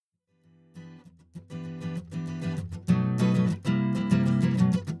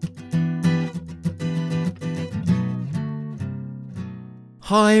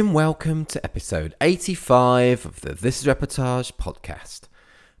Hi and welcome to episode 85 of the This Is Reportage podcast.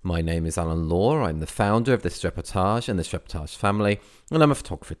 My name is Alan Law, I'm the founder of This Is Reportage and This Reportage family, and I'm a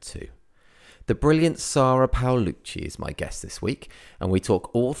photographer too. The brilliant Sara Paolucci is my guest this week, and we talk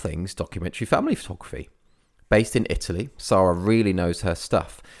all things documentary family photography. Based in Italy, Sara really knows her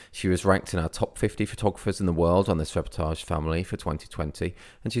stuff. She was ranked in our top 50 photographers in the world on This Reportage family for 2020,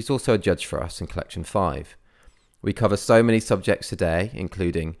 and she's also a judge for us in Collection 5. We cover so many subjects today,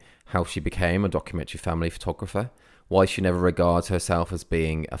 including how she became a documentary family photographer, why she never regards herself as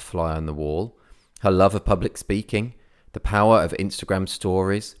being a fly on the wall, her love of public speaking, the power of Instagram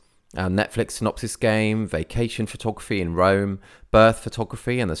stories, our Netflix synopsis game, vacation photography in Rome, birth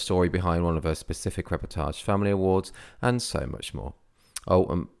photography and the story behind one of her specific Reportage Family Awards, and so much more. Oh,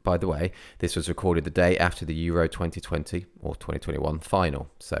 and by the way, this was recorded the day after the Euro 2020 or 2021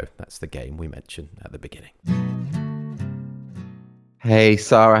 final, so that's the game we mentioned at the beginning. Hey,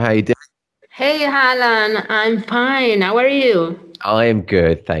 Sara, how you doing? Hey, Alan, I'm fine. How are you? I am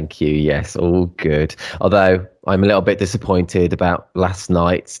good, thank you. Yes, all good. Although I'm a little bit disappointed about last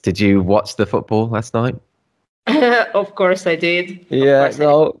night. Did you watch the football last night? Of course I did. Yeah,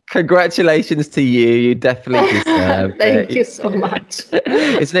 well, congratulations to you. You definitely deserve Thank you it. so much.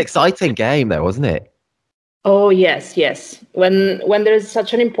 It's an exciting game, though, wasn't it? Oh, yes. When there's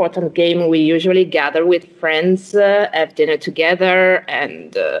such an important game, we usually gather with friends, have dinner together,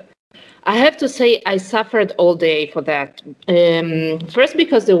 and I have to say I suffered all day for that. First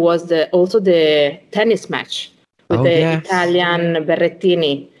because there was also the tennis match with Yes. Italian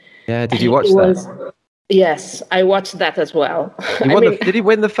Berrettini. Yeah, did you watch that? Yes, I watched that as well. Did he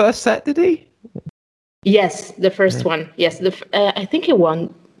win the first set, did he? Yes, the first one. Yes, I think he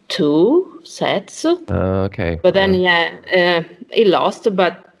won 2 sets. Okay. But then, he lost.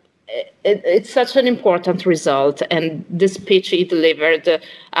 But it's such an important result. And the speech he delivered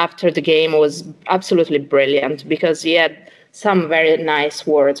after the game was absolutely brilliant because he had some very nice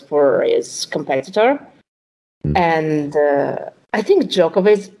words for his competitor. And I think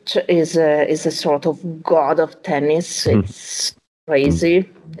Djokovic is a sort of god of tennis. It's crazy.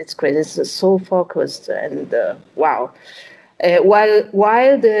 It's crazy. It's so focused and wow.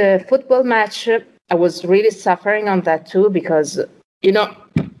 While the football match, I was really suffering on that too because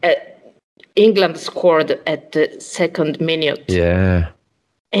England scored at the second minute. Yeah.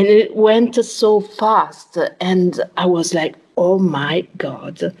 And it went so fast, and I was like, "Oh my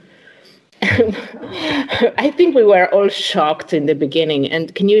God." I think we were all shocked in the beginning.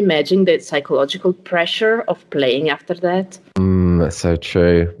 And can you imagine the psychological pressure of playing after that? That's so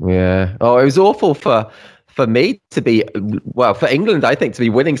true. Yeah. Oh, it was awful for me to be, for England, I think, to be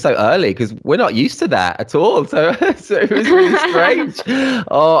winning so early because we're not used to that at all. So it was really strange.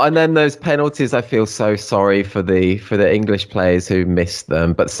 Oh, and then those penalties, I feel so sorry for the English players who missed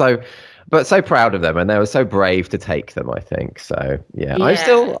them, but so proud of them, and they were so brave to take them, I think. So yeah.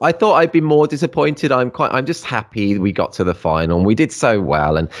 I thought I'd be more disappointed. I'm just happy we got to the final and we did so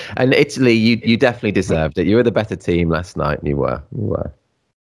well, and Italy, you definitely deserved it. You were the better team last night. You were.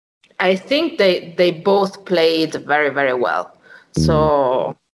 I think they both played very, very well.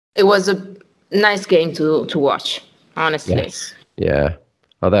 So it was a nice game to watch, honestly. Yes. Yeah.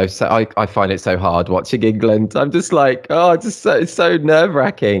 Although I find it so hard watching England. I'm just like, it's so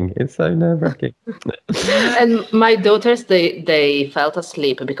nerve-wracking. It's so nerve-wracking. And my daughters, they fell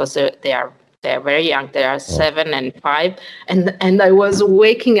asleep because they're very young. They are 7 and 5, and I was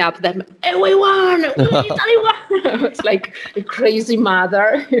waking up them. Hey, we won! Italy won! It's like a crazy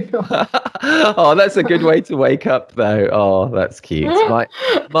mother, Oh, that's a good way to wake up, though. Oh, that's cute.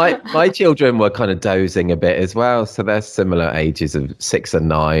 My children were kind of dozing a bit as well, so they're similar ages of 6 and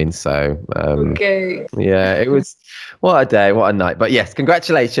 9. So okay. Yeah, it was what a day, what a night. But yes,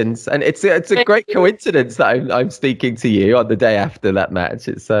 congratulations, and it's a great coincidence that I'm speaking to you on the day after that match.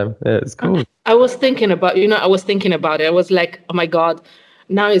 It's cool. I was thinking about it. I was like, oh my God,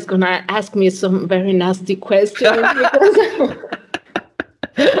 now he's gonna ask me some very nasty questions.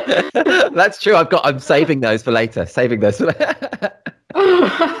 That's true. I'm saving those for later.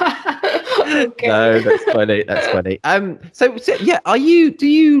 Okay. No, that's funny. So yeah, do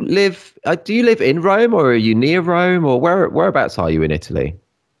you live in Rome, or are you near Rome, or whereabouts are you in Italy?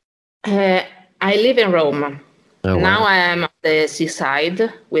 I live in Rome. Oh, wow. Now I am at the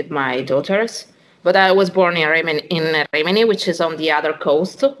seaside with my daughters, but I was born in Rimini, which is on the other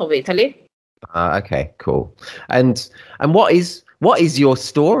coast of Italy. Okay, cool. And what is your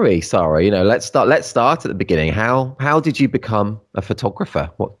story, Sara? Let's start at the beginning. How did you become a photographer?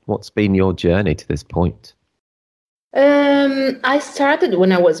 What's been your journey to this point? I started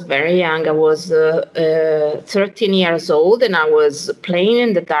when I was very young. I was 13 years old, and I was playing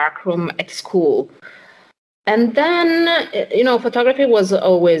in the darkroom at school. And then, photography was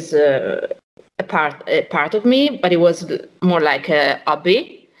always a part of me, but it was more like a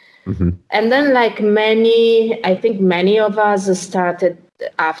hobby. Hmm. And then, like I think many of us started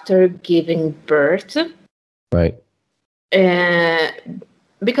after giving birth, Right. uh,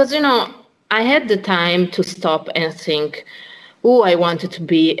 because I had the time to stop and think who I wanted to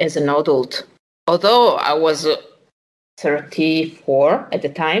be as an adult. Although I was 34 at the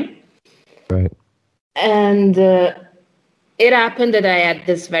time, Right. and it happened that I had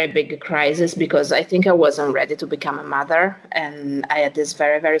this very big crisis because I think I wasn't ready to become a mother, and I had this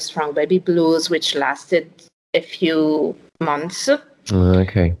very, very strong baby blues, which lasted a few months.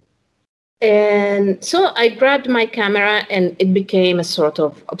 Okay. And so I grabbed my camera, and it became a sort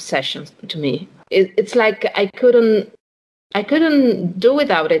of obsession to me. It's like I couldn't do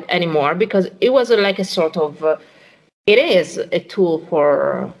without it anymore because it was like a sort of it is a tool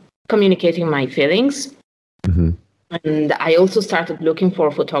for communicating my feelings. Hmm. And I also started looking for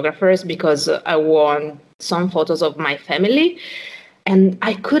photographers because I want some photos of my family, and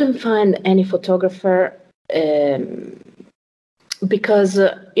I couldn't find any photographer um, because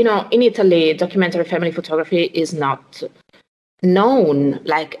in Italy, documentary family photography is not known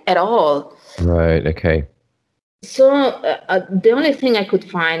like at all. Right. Okay. So the only thing I could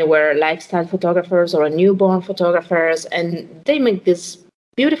find were lifestyle photographers or newborn photographers, and they make these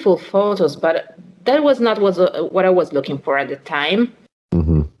beautiful photos, but that was not what I was looking for at the time.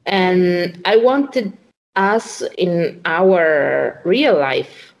 Hmm. And I wanted us in our real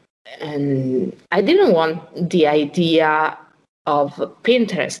life, and I didn't want the idea of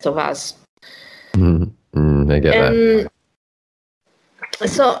Pinterest of us. Hmm. I get that. And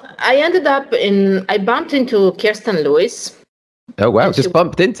so I bumped into Kirsten Lewis. Oh wow! And she Just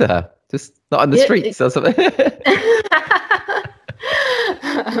bumped into her. Just not on the Yeah. streets or something.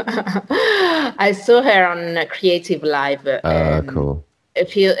 I saw her on a Creative Live Cool. a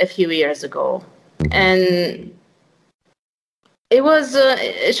few years ago, Hmm. and it was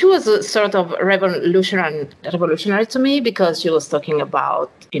she was sort of revolutionary to me because she was talking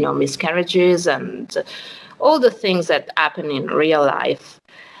about miscarriages and all the things that happen in real life,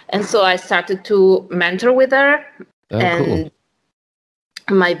 and so I started to mentor with her, Oh, cool. and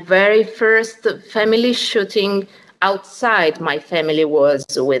my very first family shooting outside my family was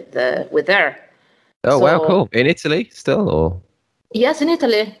with her. Oh wow, So cool. In Italy still, or yes, in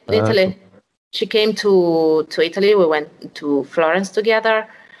Italy, cool. she came to Italy. We went to Florence together,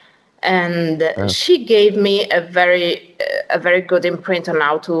 and Wow. she gave me a very good imprint on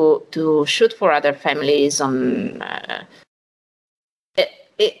how to shoot for other families.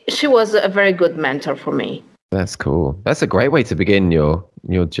 She was a very good mentor for me. That's cool. That's a great way to begin your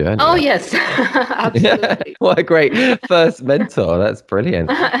journey. Oh That. yes, Yeah. absolutely. What a great first mentor. That's brilliant.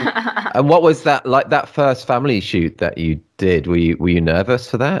 And what was that like? That first family shoot that you did? Were you nervous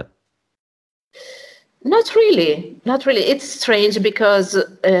for that? Not really, not really. It's strange because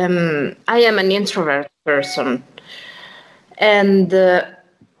I am an introvert person, and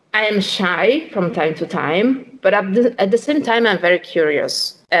I am shy from time to time, but at the same time, I'm very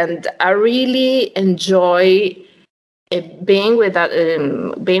curious, and I really enjoy being with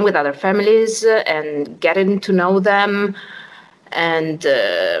other families and getting to know them. And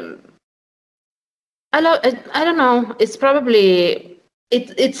I don't know. It's probably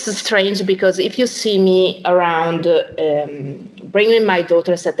it's strange because if you see me around bringing my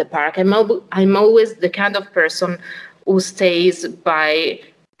daughters at the park, I'm always the kind of person who stays by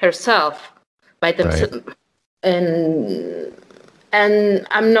herself, by Right. themselves, and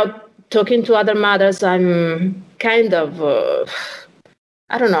I'm not talking to other mothers. I'm kind of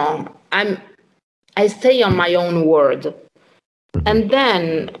I don't know. I stay on my own world, Hmm. and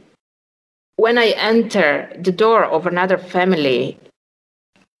then when I enter the door of another family,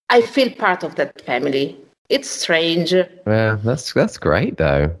 I feel part of that family. It's strange. Yeah, that's great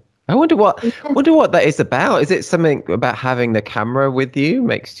though. I wonder what that is about. Is it something about having the camera with you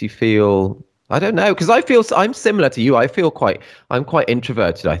makes you feel? I don't know because I'm similar to you. I'm quite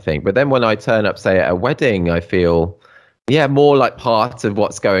introverted, I think. But then when I turn up, say at a wedding, I feel yeah more like part of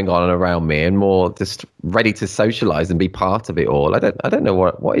what's going on around me and more just ready to socialize and be part of it all. I don't know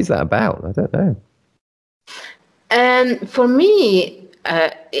what is that about. I don't know. And for me,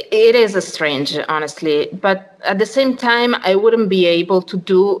 it is a strange, honestly. But at the same time, I wouldn't be able to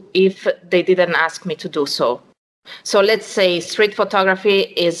do if they didn't ask me to do so. So let's say street photography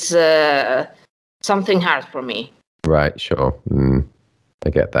is something hard for me. Right, sure. I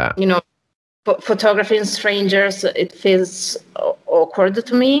get that. You know, photographing strangers, it feels awkward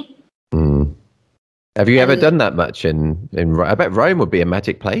to me. Have you ever done that much in I bet Rome would be a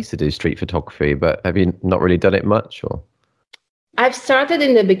magic place to do street photography, but have you not really done it much? Or I've started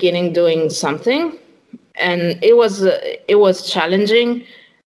in the beginning doing something, and it was challenging,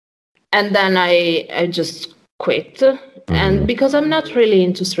 and then I just quit. And because I'm not really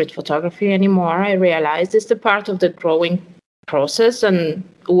into street photography anymore, I realized it's a part of the growing process, and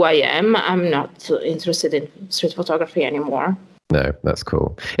who I am. I'm not interested in street photography anymore. No, that's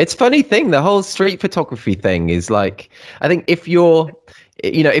cool. It's a funny thing. The whole street photography thing is like, I think if you're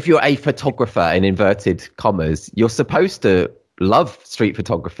a photographer in inverted commas, you're supposed to love street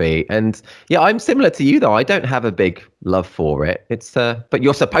photography. And yeah, I'm similar to you though. I don't have a big love for it. It's but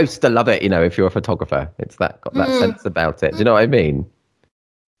you're supposed to love it, if you're a photographer. It's got that sense about it. Do you know what I mean?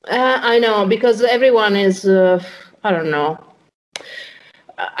 I know, because everyone is, I don't know.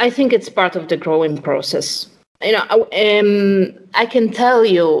 I think it's part of the growing process. I can tell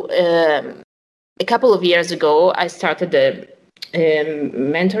you, a couple of years ago, I started a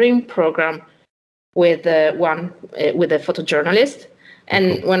mentoring program with a photojournalist.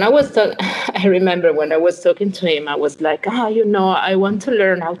 And when I remember when I was talking to him, I was like, I want to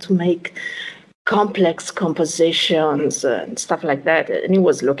learn how to make complex compositions and stuff like that. And he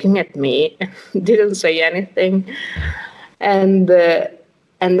was looking at me, didn't say anything. And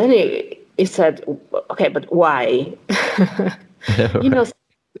then he said, okay, but why?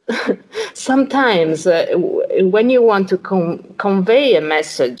 Sometimes when you want to convey a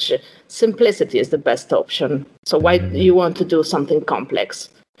message, simplicity is the best option. So why do you want to do something complex?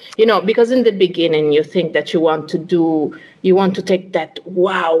 Because in the beginning you think that you want to take that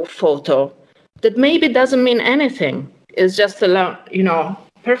wow photo that maybe doesn't mean anything. It's just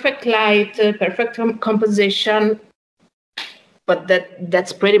perfect light, perfect composition, but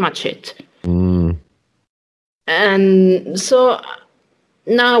that's pretty much it. And so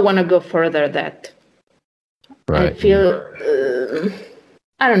now I want to go further that. Right. I feel,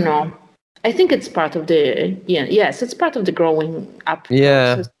 I don't know. I think it's part of it's part of the growing up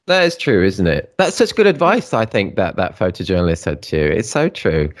process. That is true, isn't it? That's such good advice, I think, that photojournalist said to you. It's so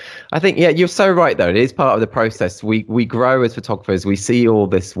true. I think, you're so right, though. It is part of the process. We grow as photographers. We see all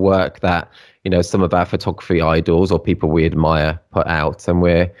this work that, some of our photography idols or people we admire put out. And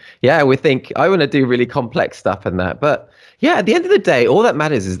we think, I want to do really complex stuff and that. But at the end of the day, all that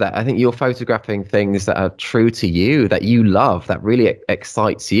matters is that I think you're photographing things that are true to you, that you love, that really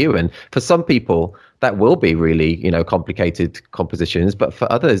excites you. And for some people, that will be really, complicated compositions. But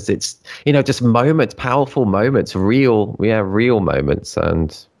for others, it's, just moments, powerful moments, real moments.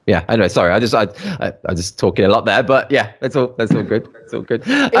 And anyway, sorry, I just talking a lot there, but that's all good. It's all good.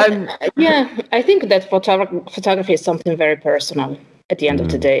 I think that photography is something very personal at the end of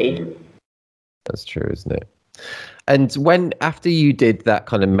the day. That's true, isn't it? And after you did that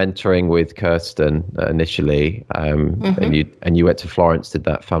kind of mentoring with Kirsten initially, and you went to Florence, did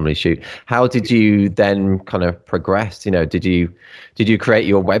that family shoot, how did you then kind of progress? Did you create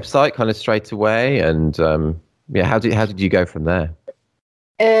your website kind of straight away? And how did you go from there?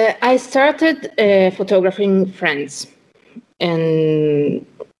 I started photographing friends, and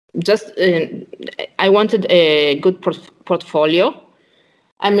just I wanted a good portfolio.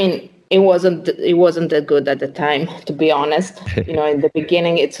 I mean, it wasn't that good at the time, to be honest. In the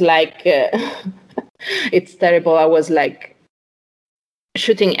beginning, it's like it's terrible. I was like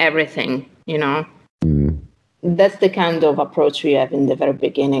shooting everything. That's the kind of approach we have in the very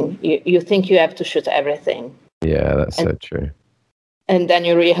beginning. You think you have to shoot everything. Yeah, that's so true. And then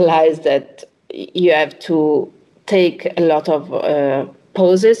you realize that you have to take a lot of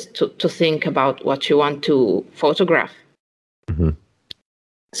poses to think about what you want to photograph. Mm-hmm.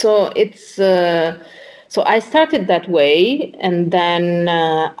 So it's so I started that way, and then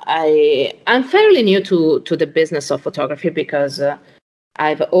I'm fairly new to the business of photography because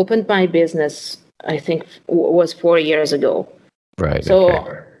I've opened my business, I think was 4 years ago. Right.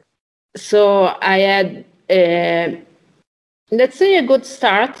 So I had let's say a good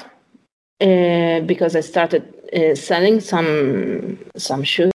start because I started selling some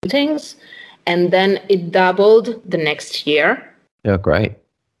shootings, and then it doubled the next year. Yeah, great.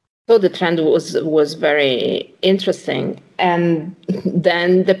 So the trend was very interesting, and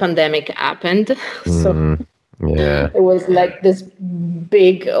then the pandemic happened. So it was like this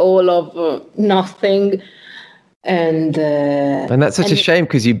big all of nothing, and that's such a shame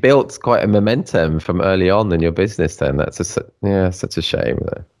because you built quite a momentum from early on in your business. Then that's such a shame.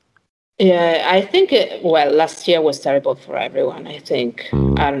 Though. Yeah, I think last year was terrible for everyone. I think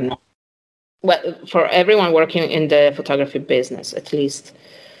I don't know. Well, for everyone working in the photography business, at least.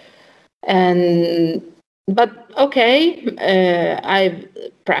 And but okay, I've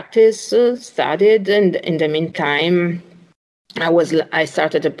practiced, studied, and in the meantime, I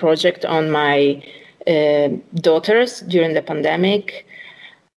started a project on my daughters during the pandemic,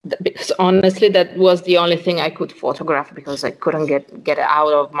 because honestly that was the only thing I could photograph because I couldn't get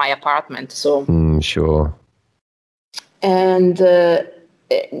out of my apartment. So sure. And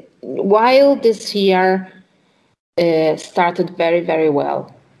while this year started very, very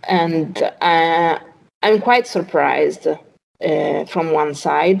well, and I'm quite surprised from one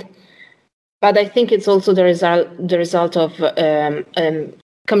side, but I think it's also the result of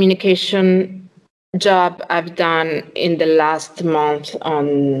communication job I've done in the last month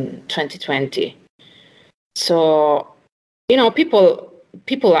on 2020. So,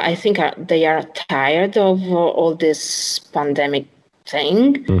 people I think they are tired of all this pandemic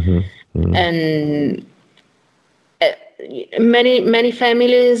thing. And many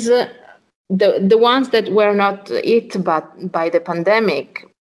families, the ones that were not hit but by the pandemic,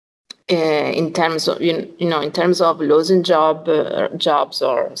 in terms of in terms of losing jobs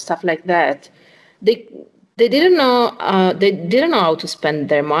or stuff like that, they didn't know how to spend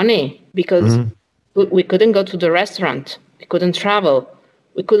their money, because we couldn't go to the restaurant, we couldn't travel,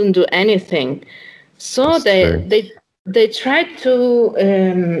 we couldn't do anything. So they tried to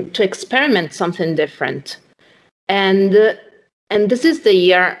experiment something different, and this is the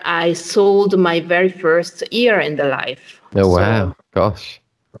year I sold my very first ear in the life. Oh wow, gosh.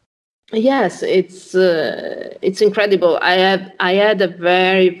 Yes, it's incredible. I had a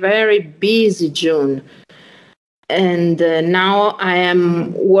very, very busy June, and now I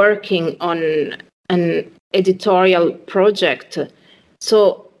am working on an editorial project.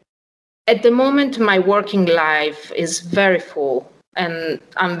 So at the moment, my working life is very full, and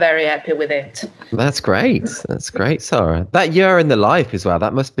I'm very happy with it. That's great. That's great, Sarah. That year in the life as well.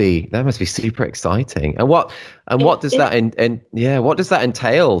 That must be super exciting. And what does that what does that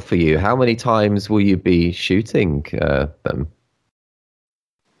entail for you? How many times will you be shooting them?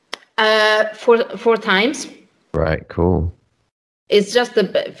 4 times. Right. Cool. It's just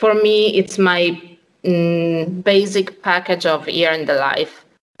for me. It's my basic package of year in the life.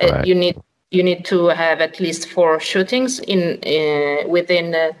 Right. You need to have at least 4 shootings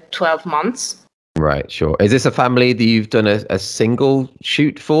within 12 months. Right, sure. Is this a family that you've done a single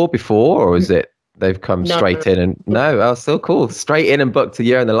shoot for before, or is it they've come straight in and no? Oh, so cool! Straight in and booked a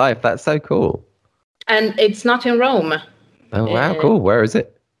year in the life. That's so cool. And it's not in Rome. Oh wow, cool. Where is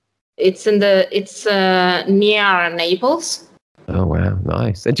it? It's near Naples. Oh wow,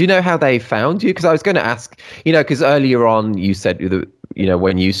 nice. And do you know how they found you? Because I was going to ask, because earlier on you said that,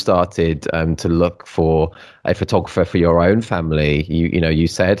 when you started to look for a photographer for your own family, you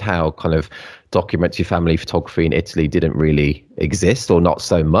said how kind of documentary family photography in Italy didn't really exist, or not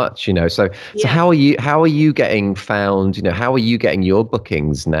so much, So how are you getting found? How are you getting your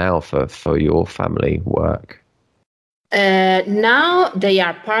bookings now for your family work? Now they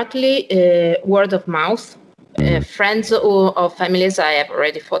are partly word of mouth, friends or families I have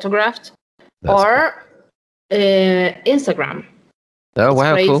already photographed. That's or Instagram. Oh,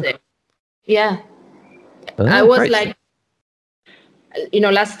 wow, crazy. Cool. Yeah. I was crazy. Like,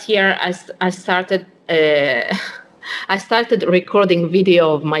 last year I started I started recording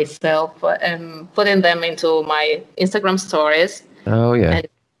video of myself and putting them into my Instagram stories. Oh, yeah. And,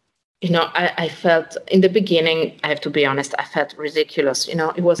 I felt in the beginning, I have to be honest, I felt ridiculous.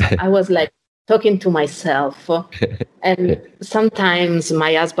 I was like talking to myself. And sometimes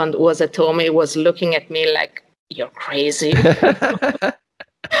my husband was at home, he was looking at me like, you're crazy.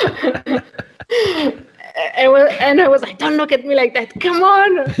 And I was like, don't look at me like that, come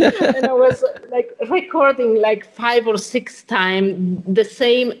on. And I was like recording like 5 or 6 times the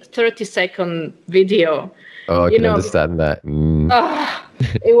same 30-second video. Oh, I can understand that.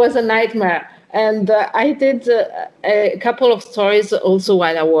 It was a nightmare. And I did a couple of stories also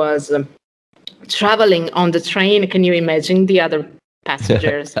while I was traveling on the train. Can you imagine the other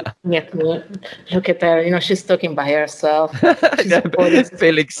passengers looking at me? Look at her, she's talking by herself.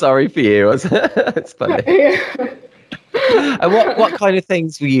 Feeling sorry for you. It's funny. And what kind of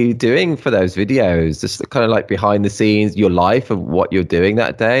things were you doing for those videos? Just kind of like behind the scenes, your life of what you're doing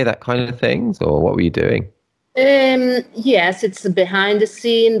that day, that kind of things, or what were you doing? Yes, it's behind the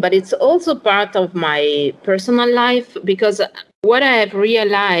scene, but it's also part of my personal life, because what I have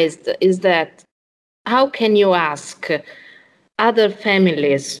realized is that how can you ask other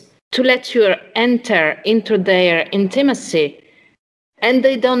families to let you enter into their intimacy, and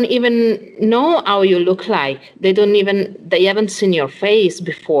they don't even know how you look like. They haven't seen your face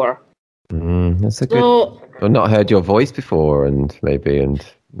before. That's a good. Or not heard your voice before, and.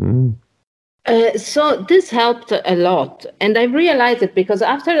 So this helped a lot. And I realized it because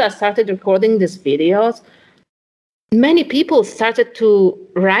after I started recording these videos, many people started to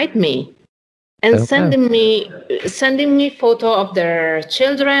write me and Oh, wow. sending me photo of their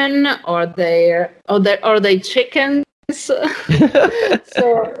children or their chickens. So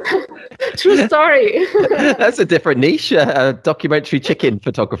true story. That's a different niche, a documentary chicken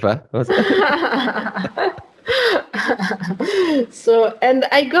photographer. So, and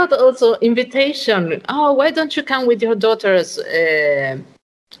I got also invitation. Oh, why don't you come with your daughters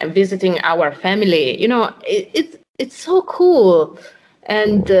visiting our family? You know, it's so cool.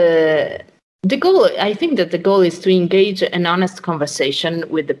 And the goal, I think that the goal is to engage an honest conversation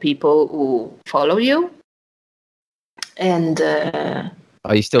with the people who follow you. And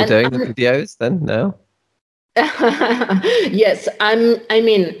Are you still doing the videos then now? yes, I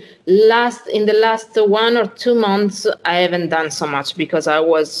mean, in the last 1 or 2 months, I haven't done so much because I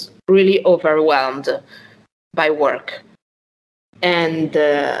was really overwhelmed by work, and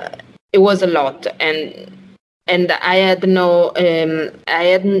it was a lot. And I had no,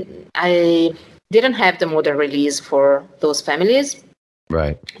 I didn't have the model release for those families.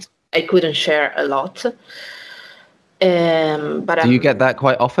 Right. I couldn't share a lot. But Do you get that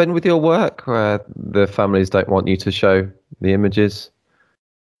quite often with your work, where the families don't want you to show the images?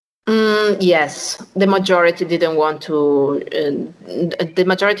 Yes, the majority didn't want to. The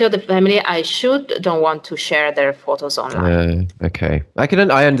majority of the family I should don't want to share their photos online. Okay.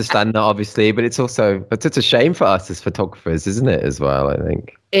 I understand that, obviously, but it's such a shame for us as photographers, isn't it, as well, I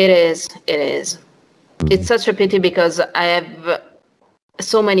think? It is. It is. It's such a pity because I have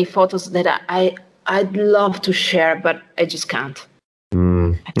so many photos that I'd love to share, but I just can't.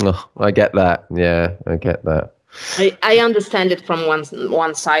 Oh, I get that. Yeah, I get that. I understand it from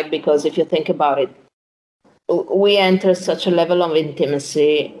one side because if you think about it, we enter such a level of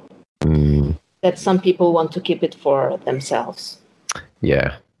intimacy that some people want to keep it for themselves.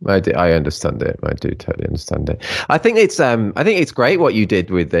 Yeah, I understand it. I do totally understand it. I think it's great what you did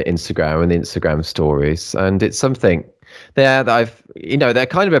with the Instagram and the Instagram stories, and it's something there that that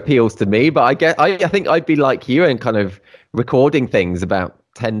kind of appeals to me. But I think I'd be like you and kind of recording things about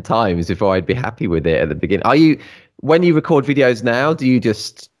 10 times before I'd be happy with it at the beginning. When you record videos now, do you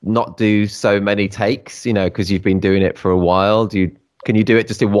just not do so many takes, because you've been doing it for a while? Can you do it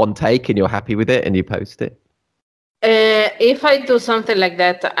just in one take and you're happy with it and you post it? If I do something like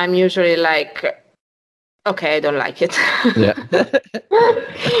that, I'm usually like, okay, I don't like it. Yeah.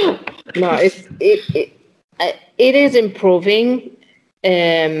 No, it is improving.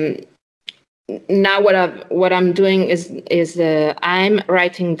 Now what I'm doing is I'm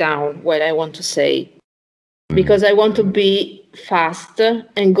writing down what I want to say because I want to be fast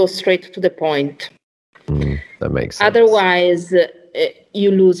and go straight to the point. That makes sense. Otherwise,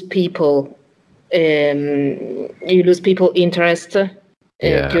 you lose people. You lose people interest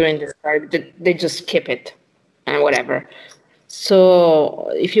during this part. They just skip it and whatever. So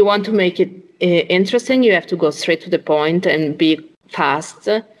if you want to make it interesting, you have to go straight to the point and be fast.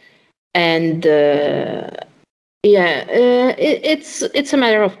 And it's a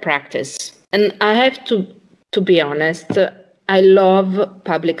matter of practice. And I have to be honest, I love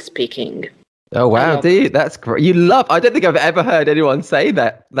public speaking. Oh, wow, dude, that's great. I don't think I've ever heard anyone say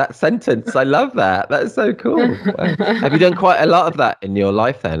that sentence. I love that. That's so cool. Wow. Have you done quite a lot of that in your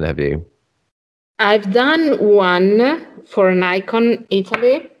life then, have you? I've done one for Nikon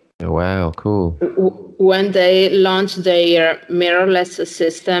Italy. Oh, wow, cool. When they launched their mirrorless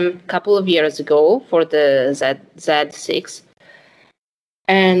system a couple of years ago for the Z6.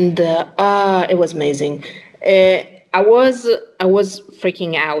 And it was amazing. I was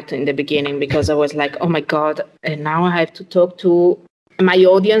freaking out in the beginning because I was like, oh my God, and now I have to talk to my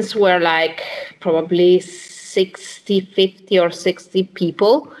audience were like probably 50 or 60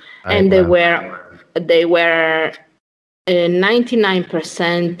 people. And they were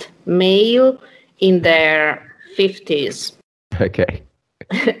 99% male in their 50s. Okay.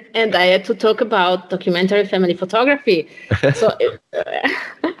 And I had to talk about documentary family photography. So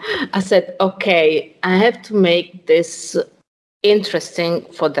I said, okay, I have to make this interesting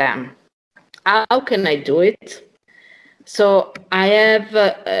for them. How can I do it? So I have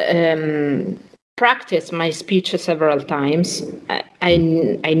practiced my speech several times. I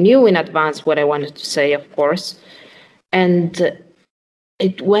knew in advance what I wanted to say, of course. And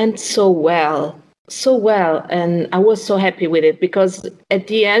it went so well. And I was so happy with it because at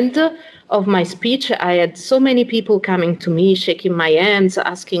the end of my speech, I had so many people coming to me, shaking my hands,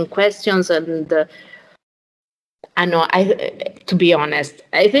 asking questions. And I know, to be honest,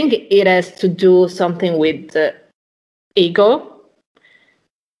 I think it has to do something with ego.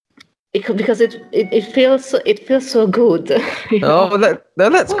 because it feels so good. Oh,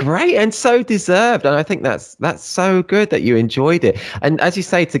 that's great and so deserved. And I think that's so good that you enjoyed it. And as you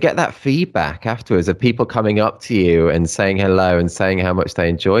say, to get that feedback afterwards of people coming up to you and saying hello and saying how much they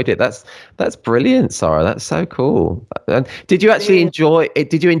enjoyed it, that's brilliant, Sarah. That's so cool. And did you actually enjoy it?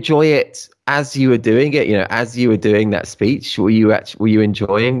 Did you enjoy it as you were doing it? As you were doing that speech, were you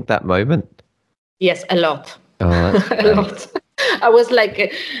enjoying that moment? Yes, a lot. Oh, that's A great. lot. I was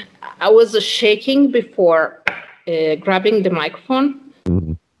like, I was shaking before grabbing the microphone.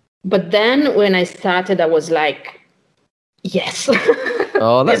 Mhm. But then when I started, I was like, yes,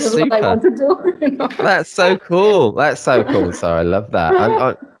 Oh, this that's is what I super. want to do. That's so cool. That's so cool. So I love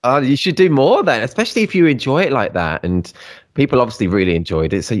that. You should do more then, especially if you enjoy it like that. And people obviously really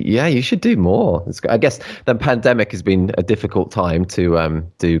enjoyed it. So yeah, you should do more. I guess the pandemic has been a difficult time to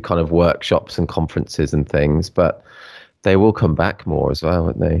do kind of workshops and conferences and things, but they will come back more as well,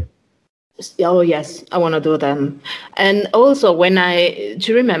 won't they? Oh, yes, I want to do them. And also, do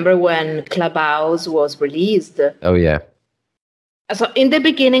you remember when Clubhouse was released? Oh yeah. So in the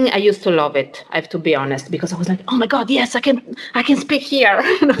beginning, I used to love it. I have to be honest, because I was like, "Oh my God, yes, I can speak here."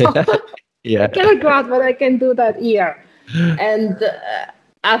 Yeah. I cannot go out, but I can do that here. And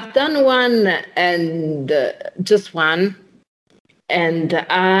I've done one and just one, and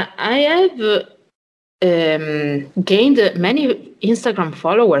I have gained many Instagram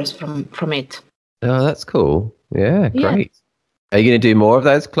followers from it. Oh, that's cool. Yeah, Yeah, great. Are you going to do more of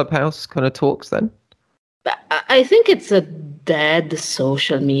those Clubhouse kind of talks then? but I think it's a dead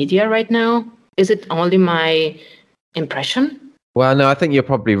social media right now. Is it only my impression? Well, no, I think you're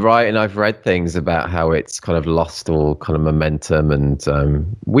probably right, and I've read things about how it's kind of lost all kind of momentum.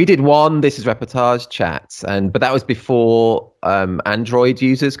 And we did one This Is Reportage chats, but that was before Android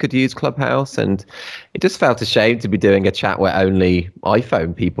users could use Clubhouse, and it just felt a shame to be doing a chat where only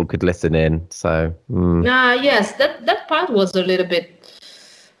iPhone people could listen in. So Yes, that part was a little bit.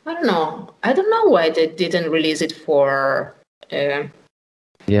 I don't know. I don't know why they didn't release it for.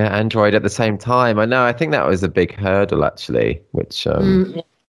 yeah, Android at the same time. I know. I think that was a big hurdle actually, which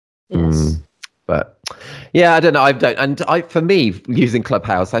Yes. But yeah, I don't know. For me, using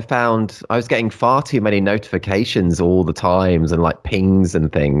Clubhouse, I found I was getting far too many notifications all the times and like pings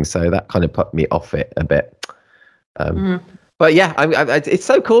and things. So that kind of put me off it a bit. But yeah, it's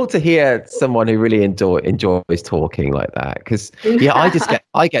so cool to hear someone who really enjoys talking like that. Because yeah,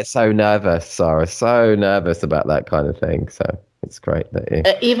 I get so nervous, Sarah, so nervous about that kind of thing. So it's great that you.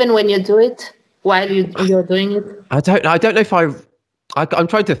 Even when you do it, while you're doing it. I don't know if I'm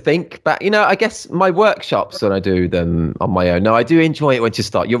trying to think back. I guess my workshops when I do them on my own. No, I do enjoy it once you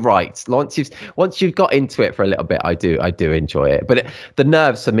start. You're right. Once you've got into it for a little bit, I do enjoy it. But the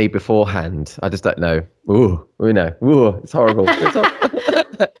nerves for me beforehand, I just don't know. Ooh, it's horrible.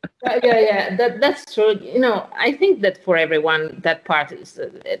 Yeah. That's true. I think that for everyone, that part is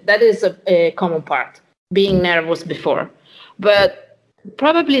a common part. Being nervous before, but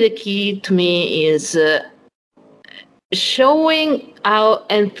probably the key to me is. Showing how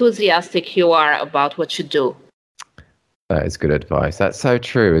enthusiastic you are about what you do. That is good advice. That's so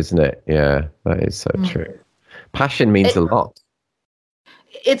true, isn't it? Yeah, that is so true. Passion means a lot.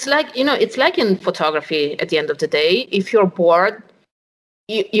 It's like in photography at the end of the day. If you're bored,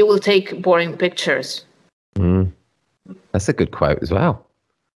 you will take boring pictures. That's a good quote as well.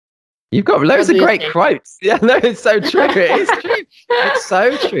 You've got loads of great quotes. Yeah, no, it's so true. It is true. It's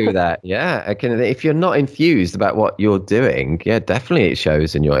so true that, yeah, if you're not enthused about what you're doing, yeah, definitely it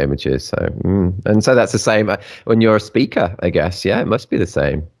shows in your images. So, and so that's the same when you're a speaker, I guess. Yeah, it must be the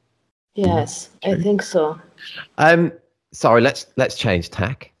same. Yes, I think so. Sorry, let's change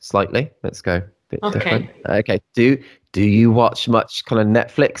tack slightly. Let's go a bit different. Okay. Do you watch much kind of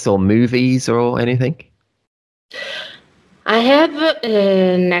Netflix or movies or anything? I have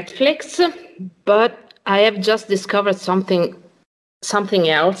Netflix, but I have just discovered something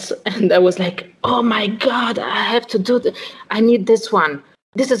else, and I was like, "Oh my God, I have to do this. I need this one.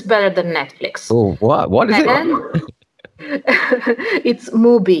 This is better than Netflix." Oh, what is it? It's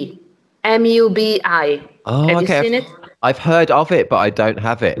Mubi, Mubi. Oh, have okay. you seen it? I've heard of it, but I don't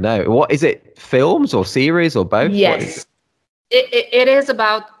have it. No. What is it? Films or series or both? Yes, it is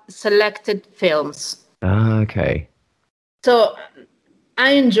about selected films. Ah, okay. So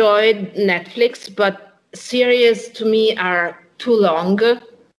I enjoyed Netflix, but series to me are too long.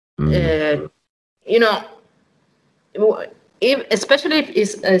 Especially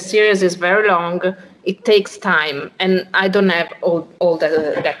if a series is very long, it takes time, and I don't have all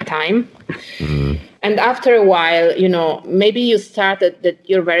that time. And after a while, maybe you started that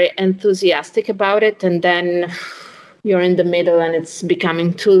you're very enthusiastic about it, and then you're in the middle and it's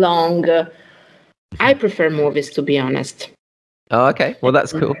becoming too long. I prefer movies, to be honest. Oh, okay. Well,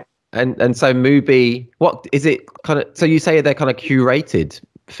 that's cool. And so Mubi, what is it kind of? So you say they're kind of curated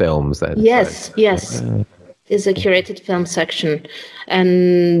films then? Yes, yes. It's a curated film section,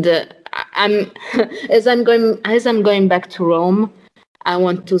 and I'm as I'm going back to Rome, I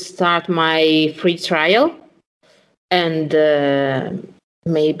want to start my free trial, and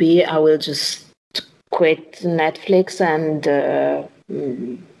maybe I will just quit Netflix and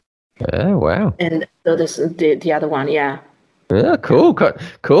Oh, wow. and so this the other one, yeah. Yeah, cool.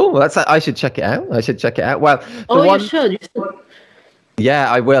 Cool. Well, I should check it out. Well, You should. You should.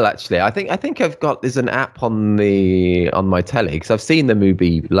 yeah, I will actually. I think there's an app on my telly because I've seen the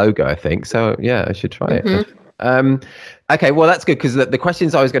Mubi logo. I think so. Yeah, I should try it. Okay, well that's good because the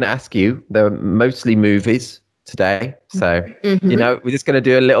questions I was going to ask you, they're mostly movies today. So we're just going to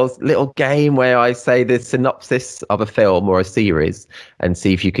do a little game where I say the synopsis of a film or a series and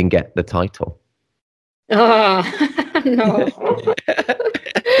see if you can get the title. Oh no.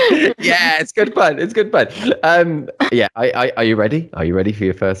 Yeah, it's good fun. Yeah, are you ready? Are you ready for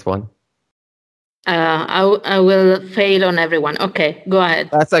your first one? I will fail on everyone. Okay, go ahead.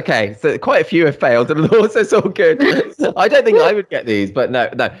 That's okay. So quite a few have failed, and also it's all good. I don't think I would get these, but no.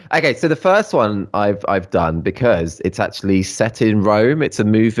 Okay, so the first one I've done because it's actually set in Rome. It's a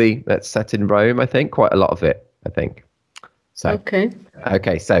movie that's set in Rome. I think quite a lot of it. I think. So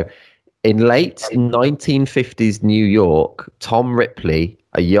okay. So in late 1950s New York, Tom Ripley,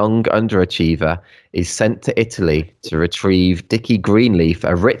 a young underachiever, is sent to Italy to retrieve Dickie Greenleaf,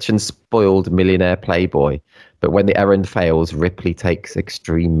 a rich and spoiled millionaire playboy. But when the errand fails, Ripley takes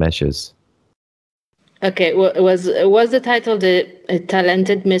extreme measures. Okay, was the title the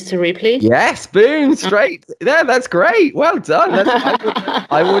Talented Mr. Ripley? Yes, boom, straight. Yeah, that's great. Well done.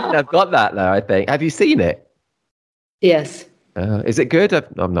 I wouldn't have got that though, I think. Have you seen it? Yes. Is it good?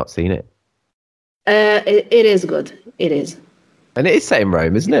 I've not seen it. It is good. It is. And it is set in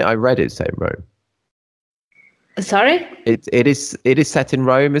Rome, isn't it? I read it's set in Rome. Sorry? It is set in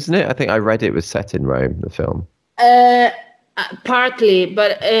Rome, isn't it? I think I read it was set in Rome, the film. Partly,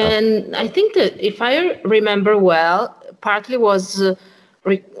 but and I think that if I remember well, partly was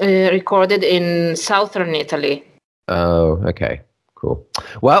recorded in southern Italy. Oh, okay. Cool.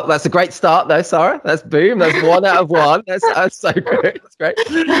 Well, that's a great start though, Sarah. That's boom. That's 1 out of 1. That's so good. That's great.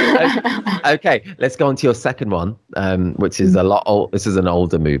 Okay, let's go on to your second one, which is a lot old. This is an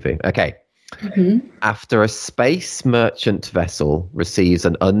older movie. Okay. After a space merchant vessel receives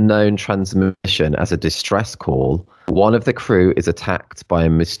an unknown transmission as a distress call, one of the crew is attacked by a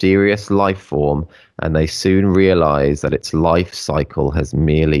mysterious life form, and they soon realize that its life cycle has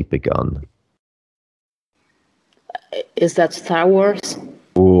merely begun. Is that Star Wars?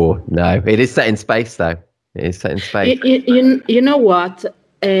 Oh, no. It is set in space, though. It is set in space. You know what?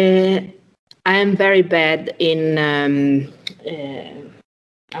 I am very bad in...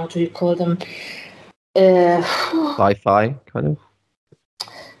 how do you call them? Sci-fi, kind of?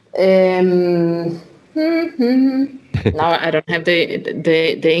 Now I don't have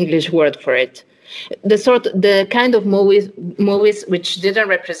the English word for it. The kind of movies which didn't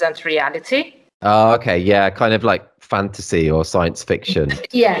represent reality. Oh, okay. Yeah, kind of like fantasy or science fiction.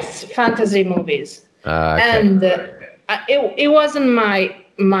 Yes, fantasy movies. Okay. And it wasn't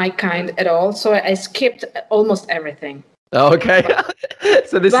my kind at all, so I skipped almost everything. Oh, okay.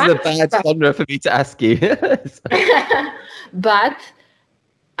 So this is a bad genre for me to ask you. But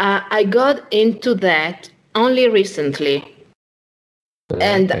I got into that only recently. Okay.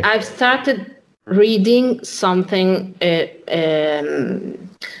 And I've started reading some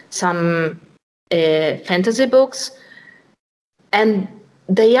fantasy books, and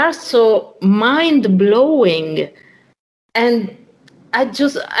they are so mind-blowing. And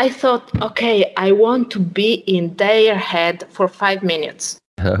I thought, okay, I want to be in their head for 5 minutes.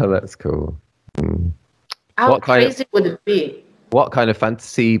 Oh, that's cool. How crazy would it be? What kind of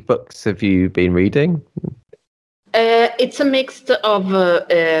fantasy books have you been reading? It's a mix of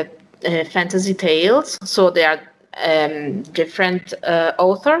fantasy tales, so they are different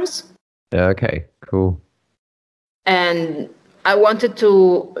authors. Okay, cool. And I wanted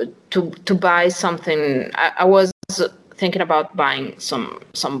to buy something. I was thinking about buying some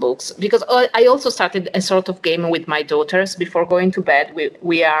books because I also started a sort of game with my daughters before going to bed.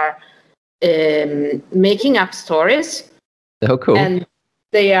 We are making up stories. Oh, cool. And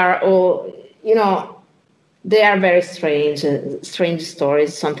they are all, they are very strange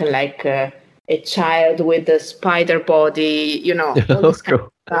stories. Something like a child with a spider body, all this kind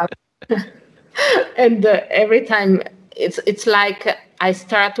of stuff. And every time it's like I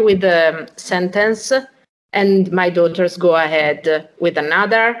start with a sentence and my daughters go ahead with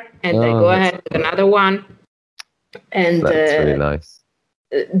another, and they go ahead with another one. And that's really nice.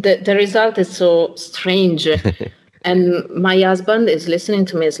 The result is so strange. And my husband is listening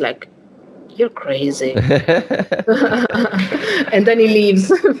to me, is like, "You're crazy." And then he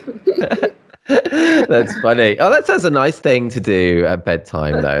leaves. That's funny. Oh, that sounds a nice thing to do at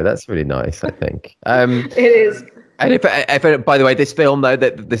bedtime, though. That's really nice, I think. It is. And if by the way, this film, though,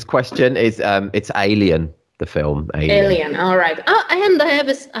 that this question is, it's Alien, the film Alien. All right. Oh, and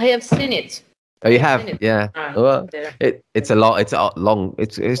I have seen it. Oh, you have? Yeah. Well, Yeah. it's a lot. It's a long.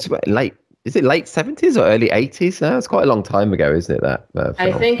 It's late. Is it late 70s or early 80s now? It's quite a long time ago, isn't it? That film?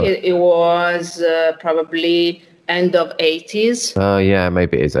 I think it was probably end of 80s. Oh yeah,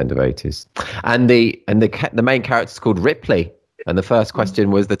 maybe it is end of 80s. And the main character is called Ripley, and the first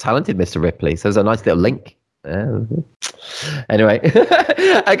question was the talented Mr. Ripley. So there's a nice little link. Anyway,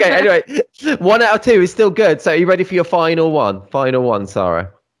 okay. Anyway, 1 out of 2 is still good. So are you ready for your final one? Final one,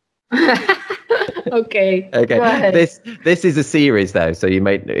 Sarah. Okay. Okay. Go ahead. This is a series though, so you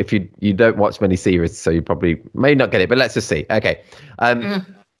may, if you don't watch many series, so you probably may not get it. But let's just see. Okay.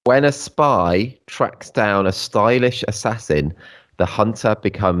 When a spy tracks down a stylish assassin, the hunter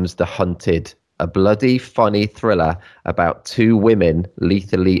becomes the hunted. A bloody, funny thriller about 2 women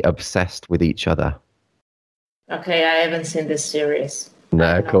lethally obsessed with each other. Okay, I haven't seen this series.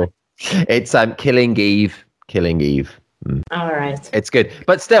 No, cool. It's Killing Eve. Killing Eve. All right. It's good.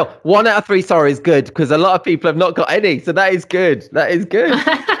 But still, 1 out of 3, sorry, is good because a lot of people have not got any. So that is good. That is good.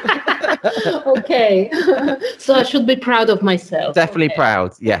 Okay. So I should be proud of myself. Definitely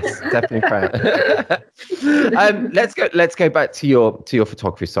proud. Yes, definitely proud. Let's go back to your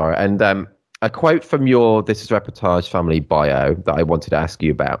photography, Sarah. And a quote from your This Is Reportage family bio that I wanted to ask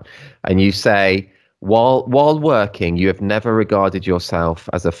you about. And you say, While working, you have never regarded yourself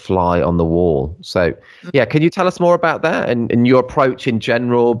as a fly on the wall. So, yeah, can you tell us more about that and your approach in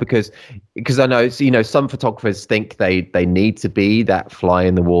general? Because I know, some photographers think they need to be that fly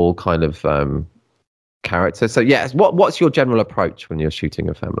in the wall kind of character. So, yes, what's your general approach when you're shooting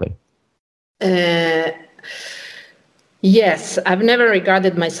a family? Yes, I've never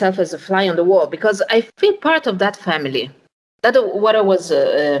regarded myself as a fly on the wall because I feel part of that family. That's what I was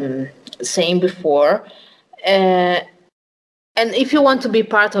saying before. And if you want to be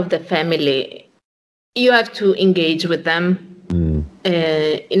part of the family, you have to engage with them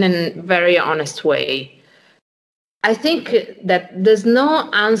in a very honest way. I think that there's no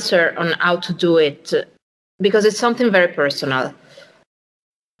answer on how to do it because it's something very personal.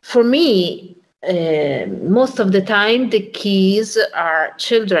 For me, most of the time, the keys are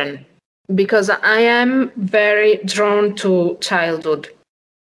children because I am very drawn to childhood.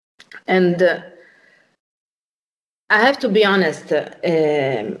 And I have to be honest,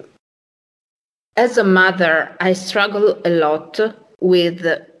 as a mother, I struggle a lot with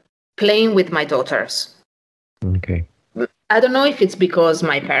playing with my daughters. Okay. I don't know if it's because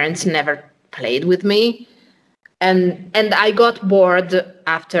my parents never played with me, and I got bored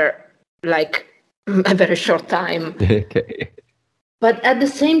after like a very short time. Okay. But at the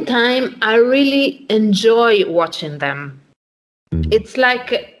same time, I really enjoy watching them. It's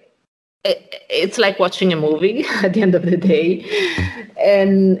like watching a movie at the end of the day.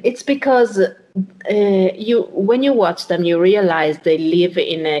 And it's because when you watch them, you realize they live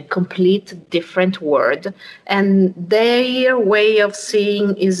in a complete different world. And their way of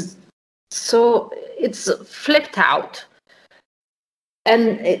seeing is it's flipped out.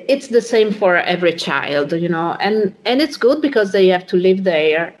 And it's the same for every child, and it's good because they have to live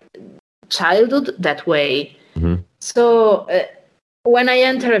their childhood that way. So when I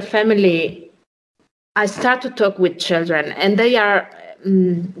enter a family, I start to talk with children, and they are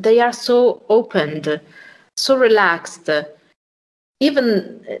so open, so relaxed.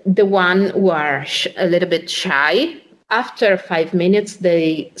 Even the one who are a little bit shy, after 5 minutes,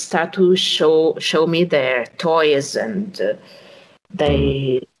 they start to show me their toys and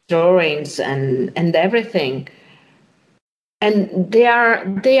the drawings and everything. And they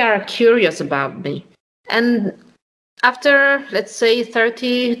are curious about me. And after, let's say,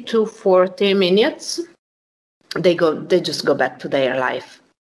 30 to 40 minutes, they just go back to their life.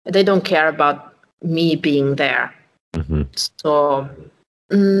 They don't care about me being there. So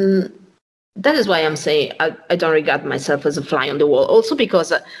that is why I'm saying I don't regard myself as a fly on the wall. Also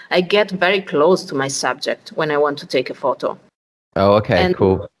because I get very close to my subject when I want to take a photo. Oh, okay,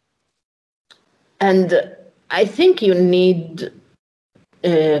 cool. And I think you need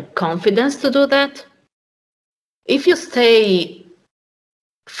confidence to do that. If you stay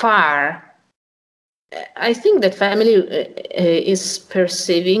far, I think that family is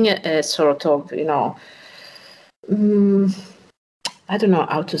perceiving a sort of, I don't know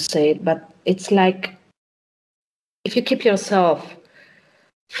how to say it, but it's like if you keep yourself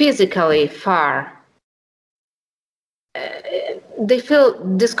physically far, they feel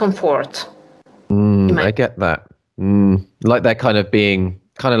discomfort. I get that. Like they're kind of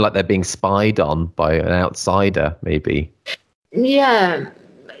like they're being spied on by an outsider, maybe. Yeah,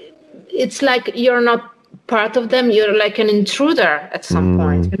 it's like you're not part of them. You're like an intruder at some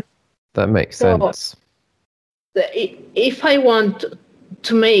point. You know? That makes So sense. if I want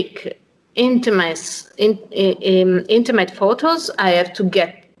to make intimate photos, I have to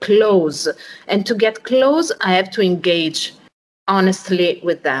get close, and to get close, I have to engage honestly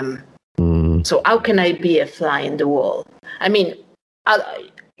with them. So how can I be a fly in the wall? I mean,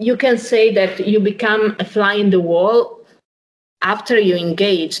 you can say that you become a fly in the wall after you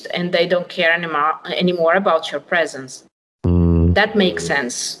engaged and they don't care anymore about your presence. That makes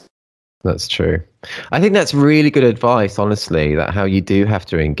sense. That's true. I think that's really good advice, honestly, that how you do have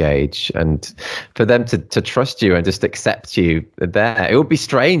to engage and for them to trust you and just accept you there. It would be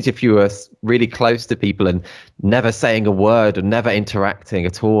strange if you were really close to people and never saying a word or never interacting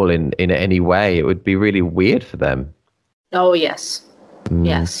at all in any way. It would be really weird for them. Oh, yes.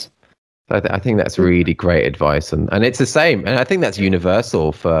 Yes. I think that's really great advice, and it's the same, and I think that's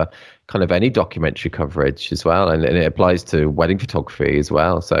universal for kind of any documentary coverage as well, and it applies to wedding photography as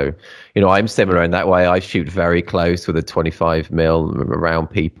well. So, I'm similar in that way. I shoot very close with a 25mm around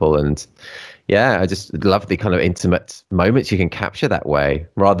people, and yeah, I just love the kind of intimate moments you can capture that way,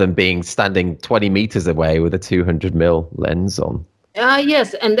 rather than being standing 20 meters away with a 200mm lens on.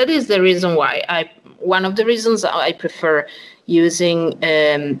 Yes, and that is the reason why one of the reasons I prefer using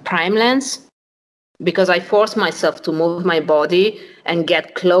prime lens, because I force myself to move my body and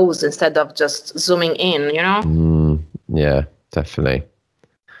get close instead of just zooming in, Yeah, definitely.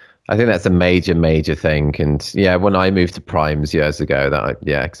 I think that's a major thing. And yeah, when I moved to primes years ago,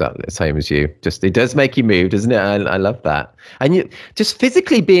 exactly the same as you. Just it does make you move, doesn't it? I love that. And you just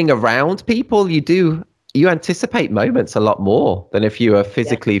physically being around people, you anticipate moments a lot more than if you are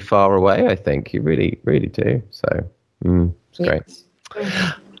physically far away. I think you really do. So it's great.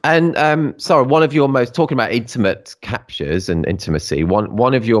 And sorry, talking about intimate captures and intimacy.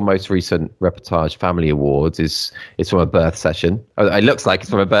 One of your most recent reportage family awards is from a birth session. It looks like it's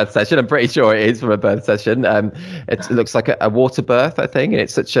from a birth session. I'm pretty sure it is from a birth session. It looks like a water birth, I think, and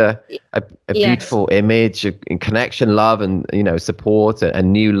it's such a beautiful image in connection, love, and support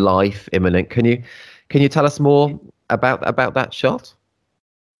and new life imminent. Can you tell us more about that shot?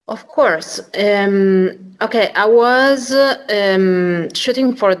 Of course. Okay, I was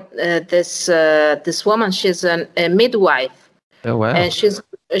shooting for this woman. She's a midwife. Oh wow! And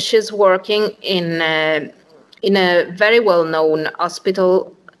she's working in a very well-known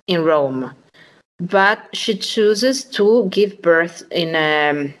hospital in Rome, but she chooses to give birth in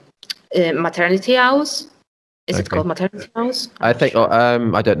a maternity house. Is it called maternity house? I think.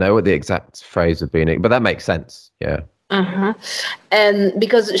 I don't know what the exact phrase would be, but that makes sense. Yeah. And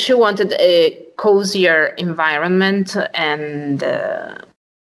because she wanted a cozier environment, and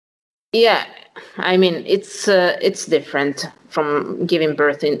I mean it's different from giving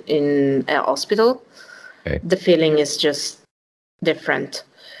birth in a hospital. Okay. The feeling is just different,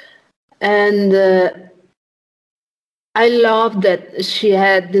 and I love that she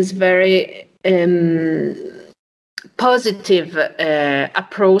had this very positive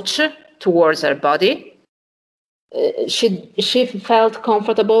approach towards her body. She felt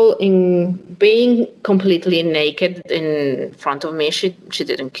comfortable in being completely naked in front of me. She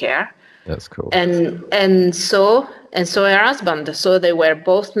didn't care. That's cool. And so her husband. So they were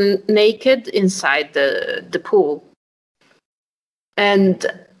both naked inside the pool. And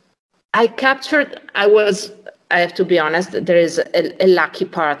I have to be honest, there is a lucky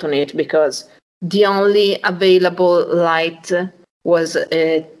part on it, because the only available light was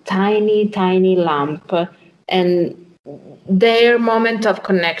a tiny lamp. And their moment of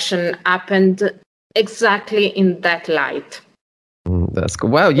connection happened exactly in that light. That's cool.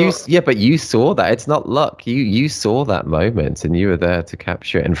 Wow, but you saw that. It's not luck. You saw that moment, and you were there to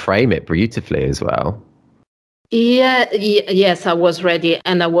capture it and frame it beautifully as well. Yes, I was ready,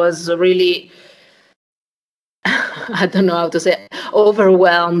 and I was really, I don't know how to say,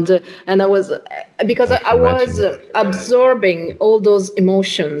 overwhelmed, and I was absorbing all those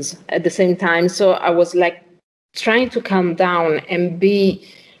emotions at the same time. So I was like trying to calm down and be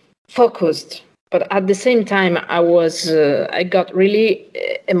focused, but at the same time I got really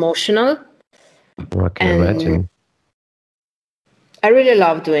emotional. I can imagine. I really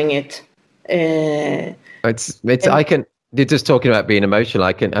love doing it. You're just talking about being emotional.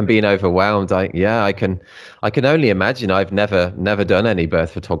 And being overwhelmed. I can only imagine. I've never done any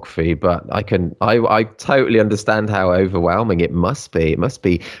birth photography, but I totally understand how overwhelming it must be. It must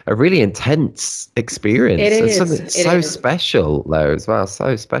be a really intense experience. It And is. something It so is. special though as well.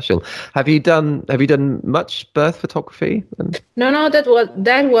 So special. Have you done much birth photography? No, that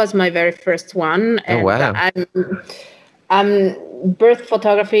was my very first one, Oh and wow. birth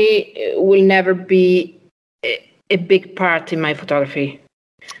photography will never be a big part in my photography.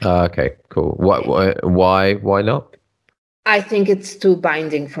 Okay, cool. Why not? I think it's too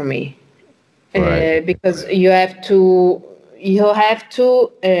binding for me, Right. because you have to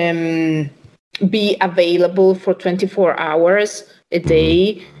be available for 24 hours a Mm,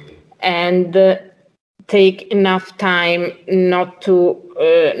 day, and take enough time not to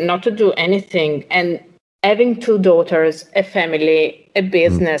do anything. And having two daughters, a family, a mm.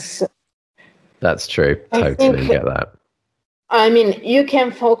 business, That's true. I Totally think, get that. I mean, you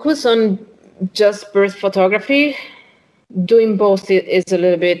can focus on just birth photography. Doing both is a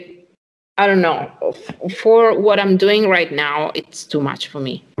little bit, I don't know. For what I'm doing right now, it's too much for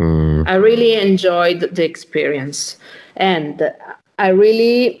me. Mm, I really enjoyed the experience, and I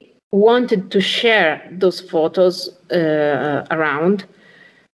really wanted to share those photos around,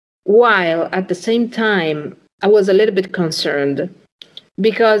 while at the same time I was a little bit concerned,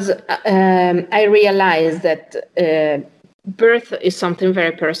 because I realized that birth is something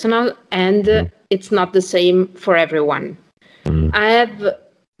very personal, and mm, it's not the same for everyone. mm. I have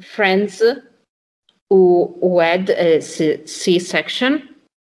friends who had a C-section,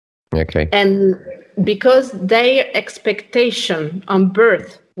 Okay. and because their expectation on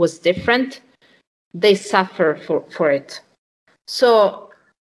birth was different, they suffer for it. So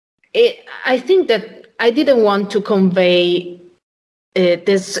I think that I didn't want to convey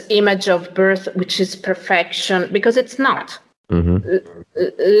this image of birth, which is perfection, because it's not. Hmm.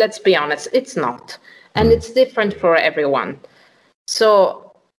 Let's be honest, it's not. And it's different for everyone.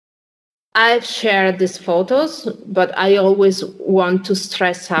 So I've shared these photos, but I always want to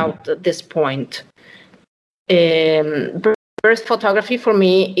stress out this point. Birth photography for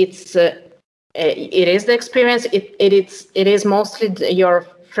me, it is the experience. It is mostly your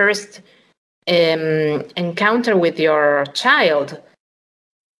first encounter with your child,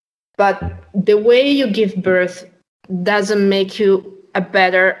 but the way you give birth doesn't make you a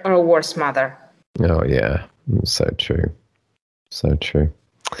better or a worse mother. Oh yeah, so true, so true.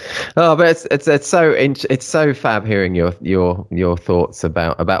 Oh, but it's so fab hearing your thoughts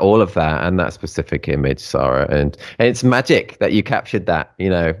about all of that and that specific image, Sarah, and it's magic that you captured that.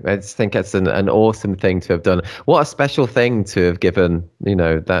 I just think it's an awesome thing to have done. What a special thing to have given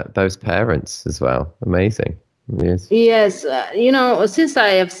that those parents as well. Amazing. Yes. Yes, since I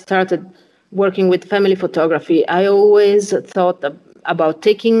have started working with family photography, I always thought about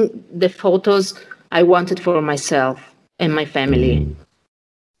taking the photos I wanted for myself and my family. Mm, mm.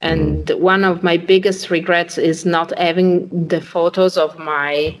 And one of my biggest regrets is not having the photos of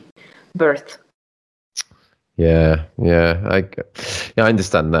my birth. Yeah, yeah, I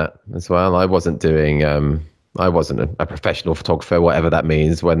understand that as well. I wasn't a professional photographer, whatever that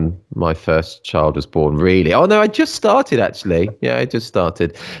means, when my first child was born, really. Oh no, I just started actually. Yeah, I just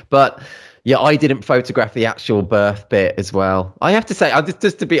started, but yeah, I didn't photograph the actual birth bit as well. I have to say,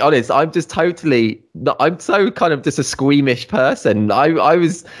 just to be honest, I'm just totally, I'm so kind of just a squeamish person. I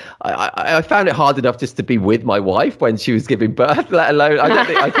found it hard enough just to be with my wife when she was giving birth, let alone I don't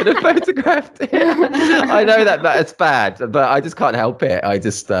think I could have photographed it. I know that's bad, but I just can't help it. I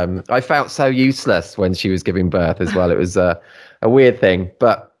felt so useless when she was giving birth as well. It was a weird thing,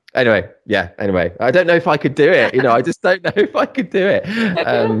 but anyway, yeah. Anyway, I don't know if I could do it. I just don't know if I could do it.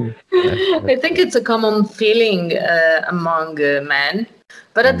 Yeah. I think it's a common feeling among men,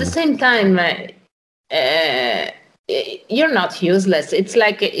 but at the same time, you're not useless. It's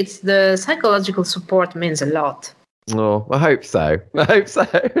like it's the psychological support means a lot. Oh, I hope so. I hope so.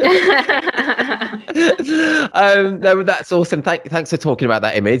 No, that's awesome. Thanks for talking about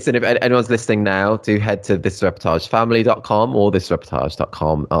that image. And if anyone's listening now, do head to thisreportagefamily.com or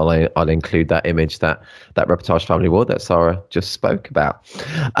thisreportage.com. I'll include that image that reportage family wore that Sarah just spoke about.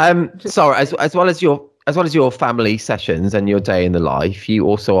 Sarah, as well as your family sessions and your day in the life, you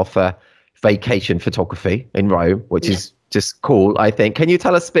also offer vacation photography in Rome, which is just cool, I think. Can you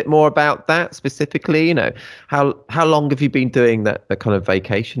tell us a bit more about that specifically? How long have you been doing that kind of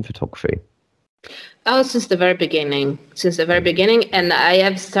vacation photography? Oh, since the very beginning. And I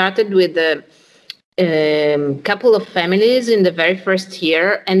have started with a couple of families in the very first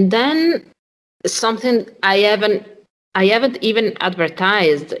year, and then something I haven't even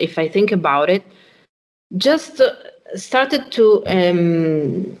advertised, if I think about it. Just started to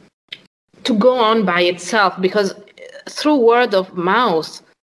go on by itself, because through word of mouth,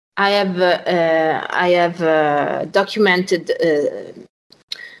 I have documented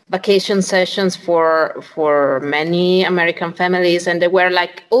vacation sessions for many American families, and they were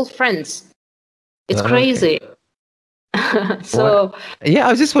like old friends. It's crazy. So What? Yeah,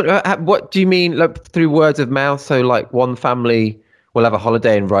 I was just wondering, what do you mean, like through words of mouth? So like one family will have a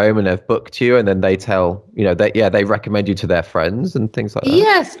holiday in Rome and they've booked you, and then they tell, they recommend you to their friends and things like that.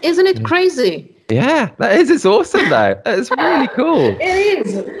 yes, isn't it crazy? Yeah, that is. It's awesome though. It's really cool. It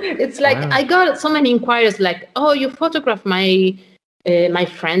is. It's like, Wow. I got so many inquiries like, oh, you photograph my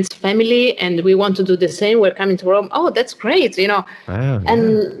friend's family and we want to do the same. We're coming to Rome. Oh, that's great. Wow.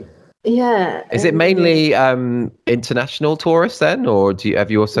 And yeah. Is it mainly international tourists then, or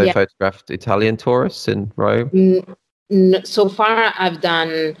have you also Yeah. photographed Italian tourists in Rome? So far, I've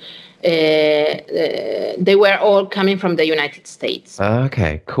done. They were all coming from the United States.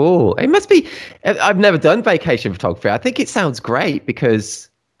 Okay, cool. It must be. I've never done vacation photography. I think it sounds great because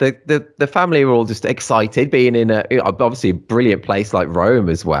the family were all just excited being in obviously a brilliant place like Rome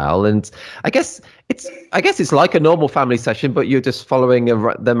as well. And I guess it's like a normal family session, but you're just following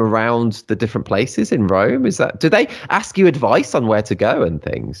them around the different places in Rome. Do they ask you advice on where to go and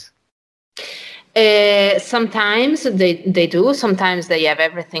things? Sometimes they do. Sometimes they have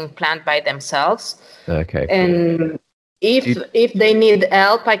everything planned by themselves. Okay. Cool. And if they need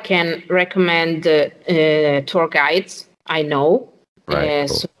help, I can recommend tour guides. I know. Right.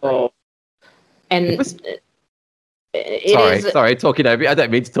 Cool. So, and sorry, talking over you. I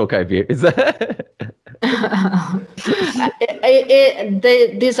don't mean to talk over you. Is that?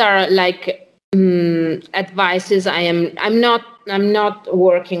 These are like advices. I'm not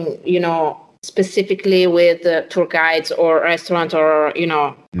working, specifically with tour guides or restaurant or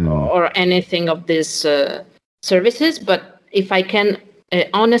or anything of these services. But if I can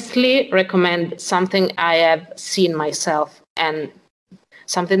honestly recommend something I have seen myself and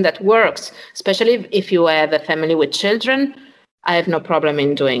something that works, especially if you have a family with children, I have no problem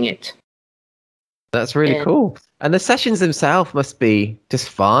in doing it. That's really cool. And the sessions themselves must be just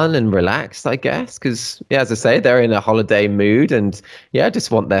fun and relaxed, I guess, because, as I say, they're in a holiday mood and,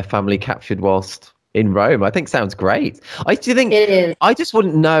 just want their family captured whilst in Rome. I think sounds great. I do think it is. I just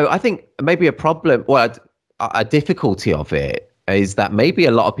wouldn't know. I think maybe a problem, a difficulty of it is that maybe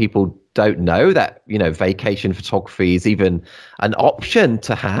a lot of people don't know that, vacation photography is even an option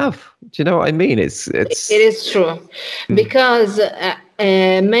to have. Do you know what I mean? It is true, because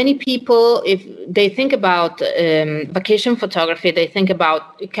many people, if they think about vacation photography, they think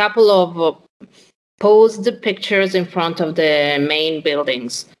about a couple of posed pictures in front of the main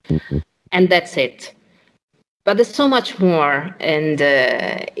buildings, and that's it. But there's so much more, and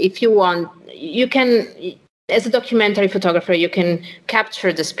if you want, you can, as a documentary photographer, you can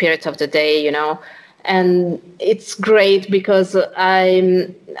capture the spirit of the day, and it's great because I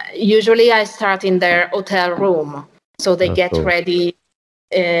start in their hotel room, so they get ready.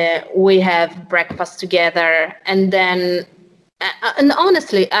 We have breakfast together, and then, and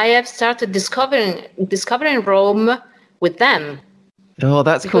honestly, I have started discovering Rome with them. Oh,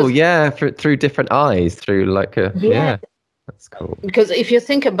 that's cool. Yeah, through different eyes, through like that's cool. Because if you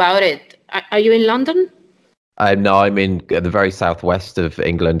think about it, are you in London? No, I'm in the very southwest of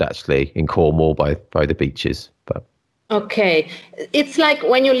England, actually, in Cornwall by the beaches. But okay, it's like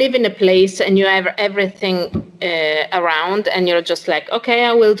when you live in a place and you have everything around, and you're just like, okay,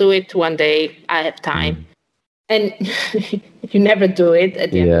 I will do it one day. I have time, and you never do it at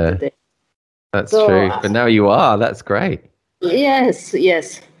the end of the day. That's true. But now you are. That's great. Yes.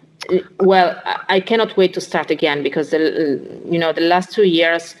 Well, I cannot wait to start again because the last 2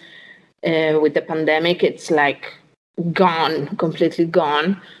 years. With the pandemic, it's like gone, completely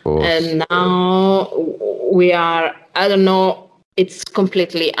gone. And now we are, I don't know, it's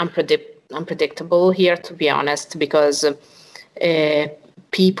completely unpredictable here, to be honest, because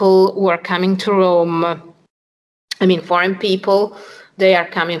people who are coming to Rome, foreign people, they are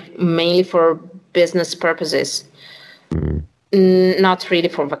coming mainly for business purposes, not really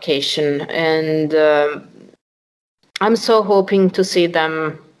for vacation. And I'm so hoping to see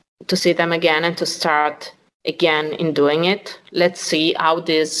them again and to start again in doing it. Let's see how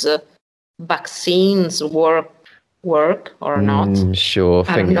these vaccines work or not. Sure,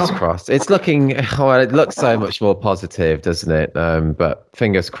 fingers crossed. It's looking, it looks so much more positive, doesn't it? But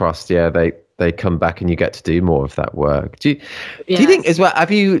fingers crossed, they come back and you get to do more of that work. Do you think as well,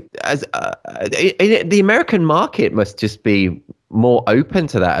 have you, the American market must just be more open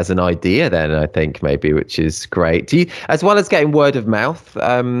to that as an idea then, I think, maybe, which is great. Do you, as well as getting word of mouth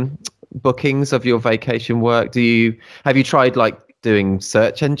bookings of your vacation work? Have you tried like doing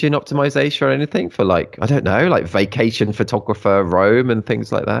search engine optimization or anything for like, I don't know, like vacation photographer Rome and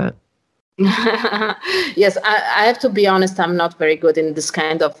things like that? Yes, I have to be honest, I'm not very good in this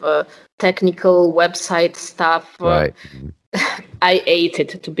kind of technical website stuff. Right. I hate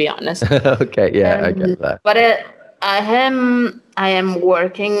it, to be honest. Okay, yeah, I get that. But I am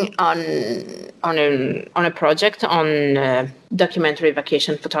working on a project on documentary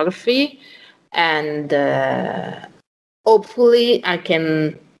vacation photography, and hopefully I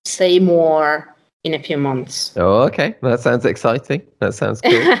can say more in a few months. Oh, okay. That sounds exciting. That sounds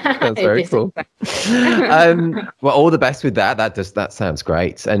cool. Sounds very cool. Well, all the best with that. That sounds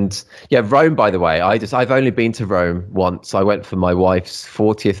great. And yeah, Rome, by the way, I've only been to Rome once. I went for my wife's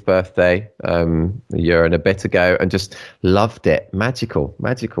 40th birthday a year and a bit ago, and just loved it. Magical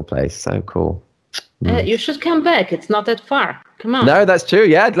place. So cool. You should come back. It's not that far. Come on. No, that's true.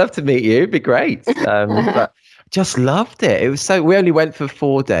 Yeah, I'd love to meet you. It'd be great. But just loved it. It was we only went for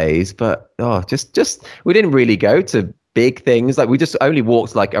 4 days, but just we didn't really go to big things. Like we just only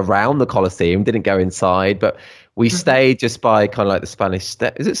walked like around the Colosseum, didn't go inside, but we stayed just by kind of like the Spanish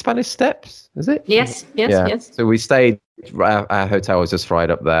Steps. Is it Spanish Steps? Is it? Yes. So we stayed. Our hotel was just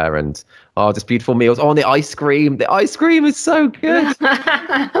right up there, and just beautiful meals. Oh, and the ice cream. The ice cream is so good.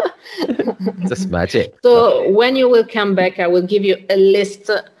 Just magic. So when you will come back, I will give you a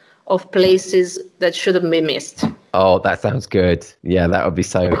list of places that shouldn't be missed. Oh, that sounds good. Yeah, that would be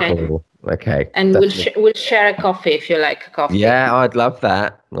so cool. Okay. And we'll share a coffee if you like coffee. Yeah, I'd love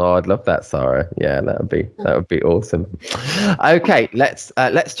that. Oh, I'd love that, Sarah. Yeah, that would be awesome. Okay, let's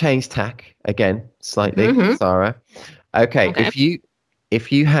change tack again slightly, Sarah. Okay,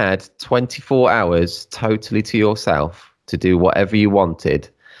 if you had 24 hours totally to yourself to do whatever you wanted,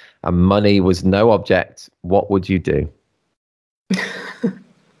 and money was no object, what would you do?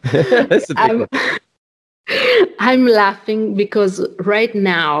 That's a big one. I'm laughing because right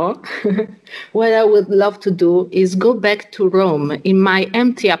now, what I would love to do is go back to Rome in my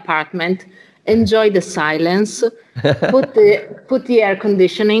empty apartment, enjoy the silence, put the air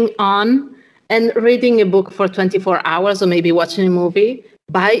conditioning on, and reading a book for 24 hours, or maybe watching a movie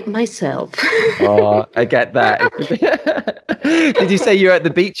by myself. Oh, I get that. Did you say you're at the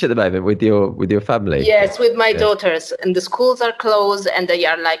beach at the moment with your family? Yes, with my daughters, and the schools are closed, and they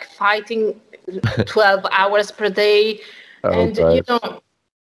are like fighting 12 hours per day. And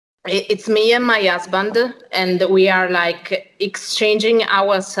it's me and my husband, and we are like exchanging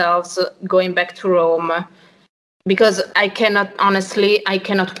ourselves going back to Rome, because I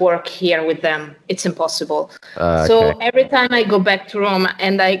cannot work here with them. It's impossible. So every time I go back to Rome,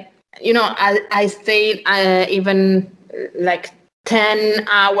 and I stay even like 10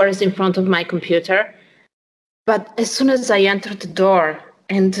 hours in front of my computer, but as soon as I enter the door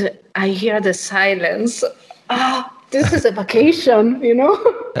and I hear the silence, this is a vacation,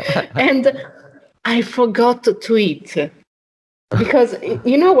 and I forgot to eat. Because,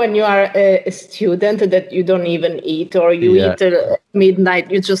 when you are a student that you don't even eat, or you eat at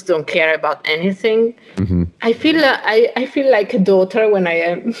midnight, you just don't care about anything. Mm-hmm. I feel like a daughter when I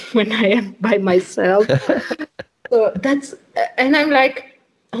am by myself. So and I'm like,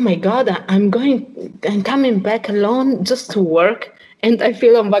 oh my God, I'm coming back alone just to work. And I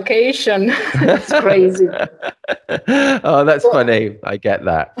feel on vacation. It's crazy. Oh, that's funny. I get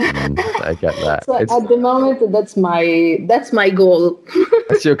that. I get that. So at the moment, that's my goal.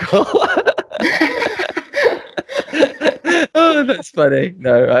 That's your goal. Oh, that's funny.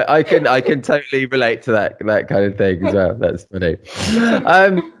 No, I can totally relate to that kind of thing as well. That's funny.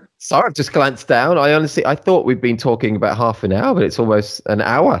 Sorry, I've just glanced down. I thought we'd been talking about half an hour, but it's almost an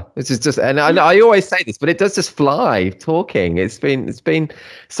hour. This is just, and I always say this, but it does just fly talking. It's been.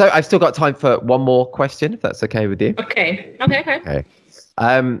 So I've still got time for one more question, if that's okay with you. Okay.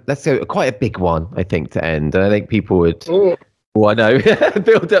 Let's go. Quite a big one, I think, to end, and I think people would. Oh, I know.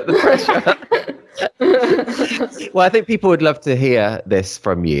 Build up the pressure. Well, I think people would love to hear this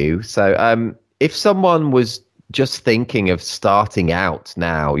from you. So, if someone was just thinking of starting out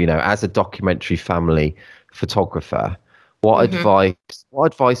now, as a documentary family photographer, what advice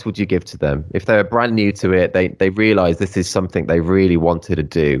would you give to them if they're brand new to it? They realize this is something they really wanted to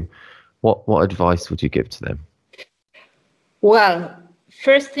do. What advice would you give to them? Well,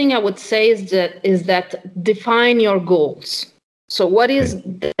 first thing I would say is that define your goals. So what is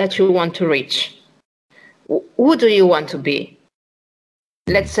that you want to reach? Who do you want to be?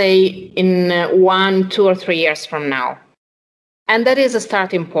 Let's say in 1, 2, or 3 years from now. And that is a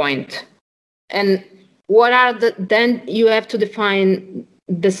starting point. And what are then you have to define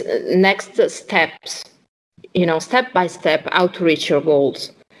this next steps, step by step, how to reach your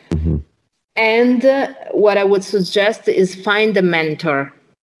goals. Mm-hmm. And what I would suggest is find a mentor,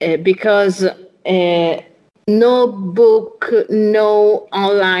 because no book, no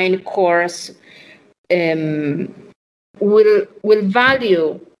online course will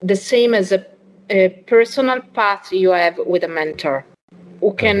value the same as a personal path you have with a mentor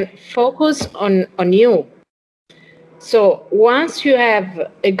who can focus on you. So once you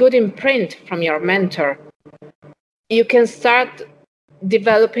have a good imprint from your mentor, you can start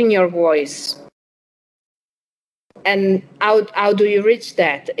developing your voice. And how do you reach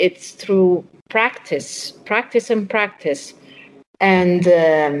that? It's through practice. And,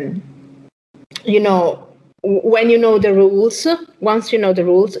 when you know the rules, once you know the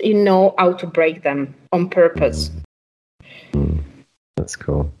rules, you know how to break them on purpose. That's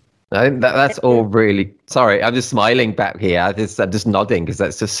cool. I think that's all really. Sorry, I'm just smiling back here. I'm just nodding because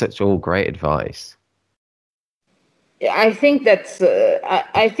that's just such all great advice. I think that's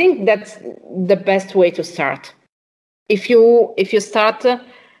the best way to start. If you start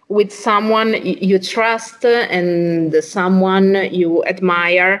with someone you trust and someone you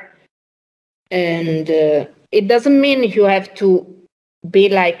admire, and it doesn't mean you have to be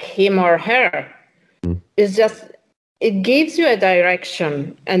like him or her. It's just, it gives you a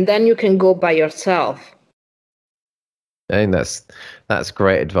direction, and then you can go by yourself. I think that's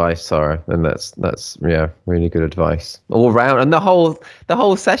great advice, Sarah, and that's really good advice all round. And the whole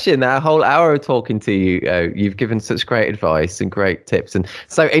session, that whole hour of talking to you, you've given such great advice and great tips, and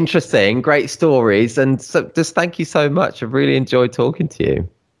so interesting, great stories, and so just thank you so much. I've really enjoyed talking to you.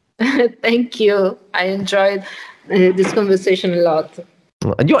 Thank you. I enjoyed this conversation a lot.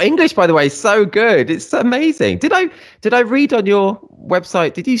 And your English, by the way, is so good. It's amazing. Did I read on your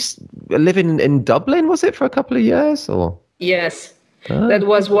website? Did you live in Dublin? Was it for a couple of years or? Yes, that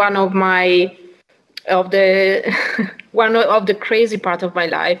was one of the one of the crazy part of my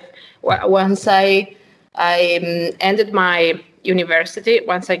life. Once I ended my university,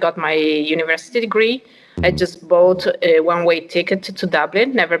 once I got my university degree, I just bought a one-way ticket to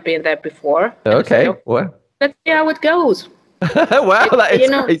Dublin. Never been there before. Okay, well, let's see how it goes. Wow, that is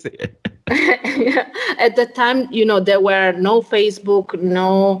crazy. At the time, there were no Facebook,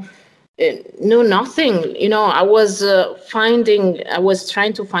 no nothing. I was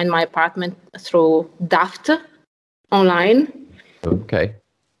trying to find my apartment through Daft online. Okay.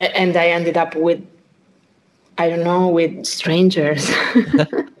 And I ended up with strangers.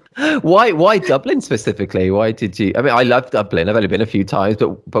 Why Dublin specifically? Why did you? I mean, I love Dublin. I've only been a few times,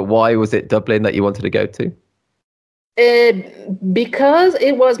 but why was it Dublin that you wanted to go to? Because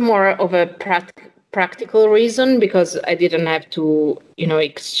it was more of a practical reason, because I didn't have to,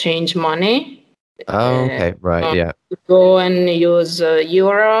 exchange money. Oh, okay, right, yeah. Go and use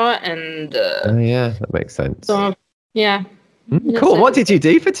euro and. Oh, yeah, that makes sense. So, yeah. Cool. What did you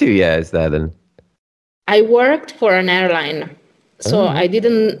do for 2 years there then? I worked for an airline, so I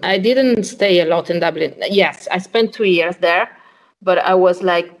didn't stay a lot in Dublin. Yes, I spent 2 years there, but I was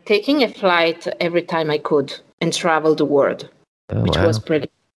like taking a flight every time I could and travel the world, which was pretty.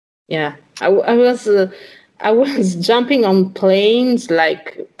 Yeah, I was jumping on planes,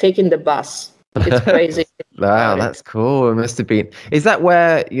 like taking the bus. It's crazy. Wow, that's cool. It must have been. Is that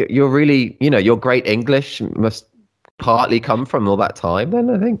where you're really, your great English must partly come from all that time then,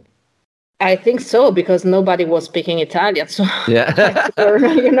 I think? I think so, because nobody was speaking Italian. So, yeah.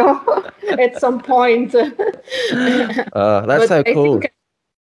 At some point. That's so cool.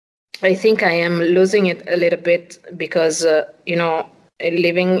 I think I am losing it a little bit because,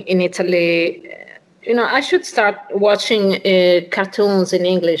 living in Italy, I should start watching cartoons in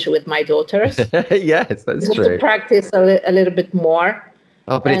English with my daughters. Yes, that's true. To practice a little bit more.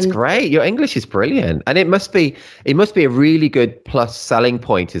 Oh, but it's great. Your English is brilliant. And it must be a really good plus selling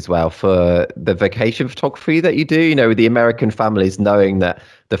point as well for the vacation photography that you do, with the American families, knowing that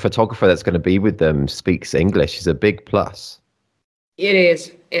the photographer that's going to be with them speaks English is a big plus. It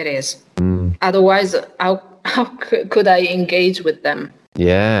is. Otherwise, how could I engage with them?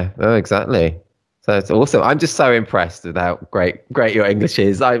 Yeah. Oh, exactly. So it's awesome. I'm just so impressed with how great your English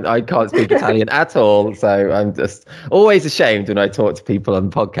is. I can't speak Italian at all, so I'm just always ashamed when I talk to people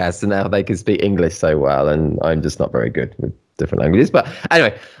on podcasts and how they can speak English so well, and I'm just not very good with different languages. But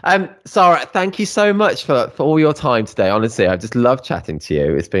anyway, Sarah, thank you so much for all your time today. Honestly, I've just loved chatting to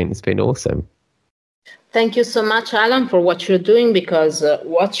you. It's been awesome. Thank you so much, Alan, for what you're doing, because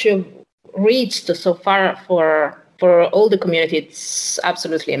what you've reached so far for all the community, it's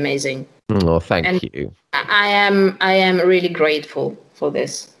absolutely amazing. Oh, thank you. I am really grateful for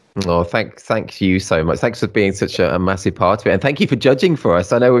this. Oh, thank you so much. Thanks for being such a massive part of it, and thank you for judging for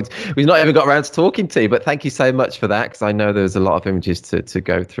us. I know we've not even got around to talking to you, but thank you so much for that, because I know there's a lot of images to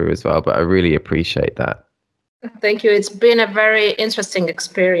go through as well. But I really appreciate that. Thank you. It's been a very interesting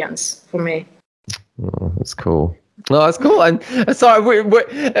experience for me. Oh, that's cool. Oh, that's cool. And sorry,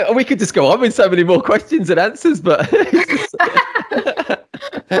 we could just go on with so many more questions and answers, but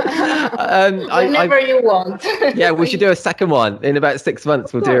whenever you want. Yeah, we should do a second one in about 6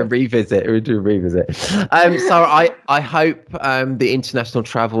 months. We'll do a revisit. So I hope the international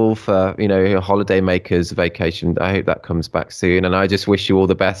travel for holiday makers vacation, I hope that comes back soon, and I just wish you all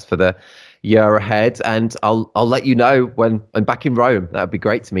the best for the year ahead. And I'll let you know when I'm back in Rome. That would be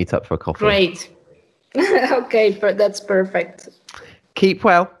great to meet up for a coffee. Great. Okay, that's perfect. Keep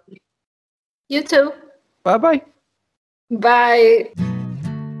well. You too. Bye-bye. Bye.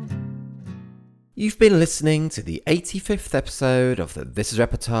 You've been listening to the 85th episode of the This Is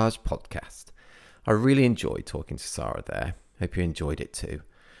Reportage podcast. I really enjoyed talking to Sarah there. Hope you enjoyed it too.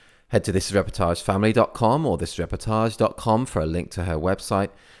 Head to thisisreportagefamily.com or thisisreportage.com for a link to her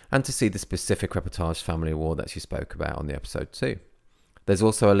website and to see the specific Reportage Family Award that she spoke about on the episode too. There's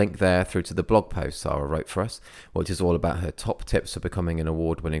also a link there through to the blog post Sarah wrote for us, which is all about her top tips for becoming an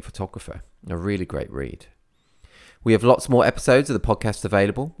award-winning photographer. A really great read. We have lots more episodes of the podcast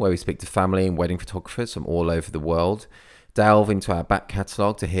available, where we speak to family and wedding photographers from all over the world, delve into our back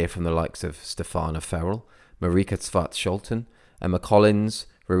catalogue to hear from the likes of Stefana Ferrell, Marika Tzvat-Scholten, Emma Collins,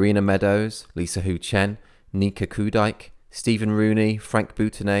 Rowena Meadows, Lisa Hu Chen, Nika Kudike, Stephen Rooney, Frank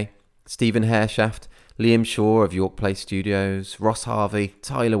Boutonnet, Stephen Hareshaft, Liam Shaw of York Place Studios, Ross Harvey,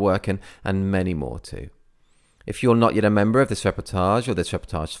 Tyler Workin, and many more too. If you're not yet a member of This Reportage or This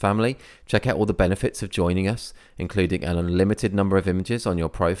Reportage family, check out all the benefits of joining us, including an unlimited number of images on your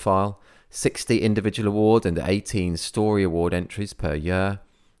profile, 60 individual award and 18 story award entries per year,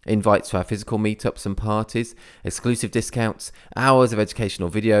 invites to our physical meetups and parties, exclusive discounts, hours of educational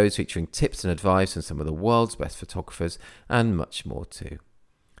videos featuring tips and advice from some of the world's best photographers, and much more too.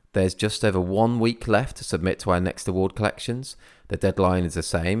 There's just over 1 week left to submit to our next award collections. The deadline is the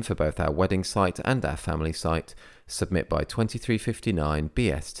same for both our wedding site and our family site. Submit by 23:59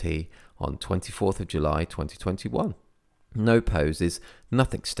 BST on 24th of July 2021. No poses,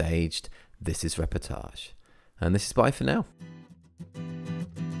 nothing staged. This is Reportage. And this is bye for now.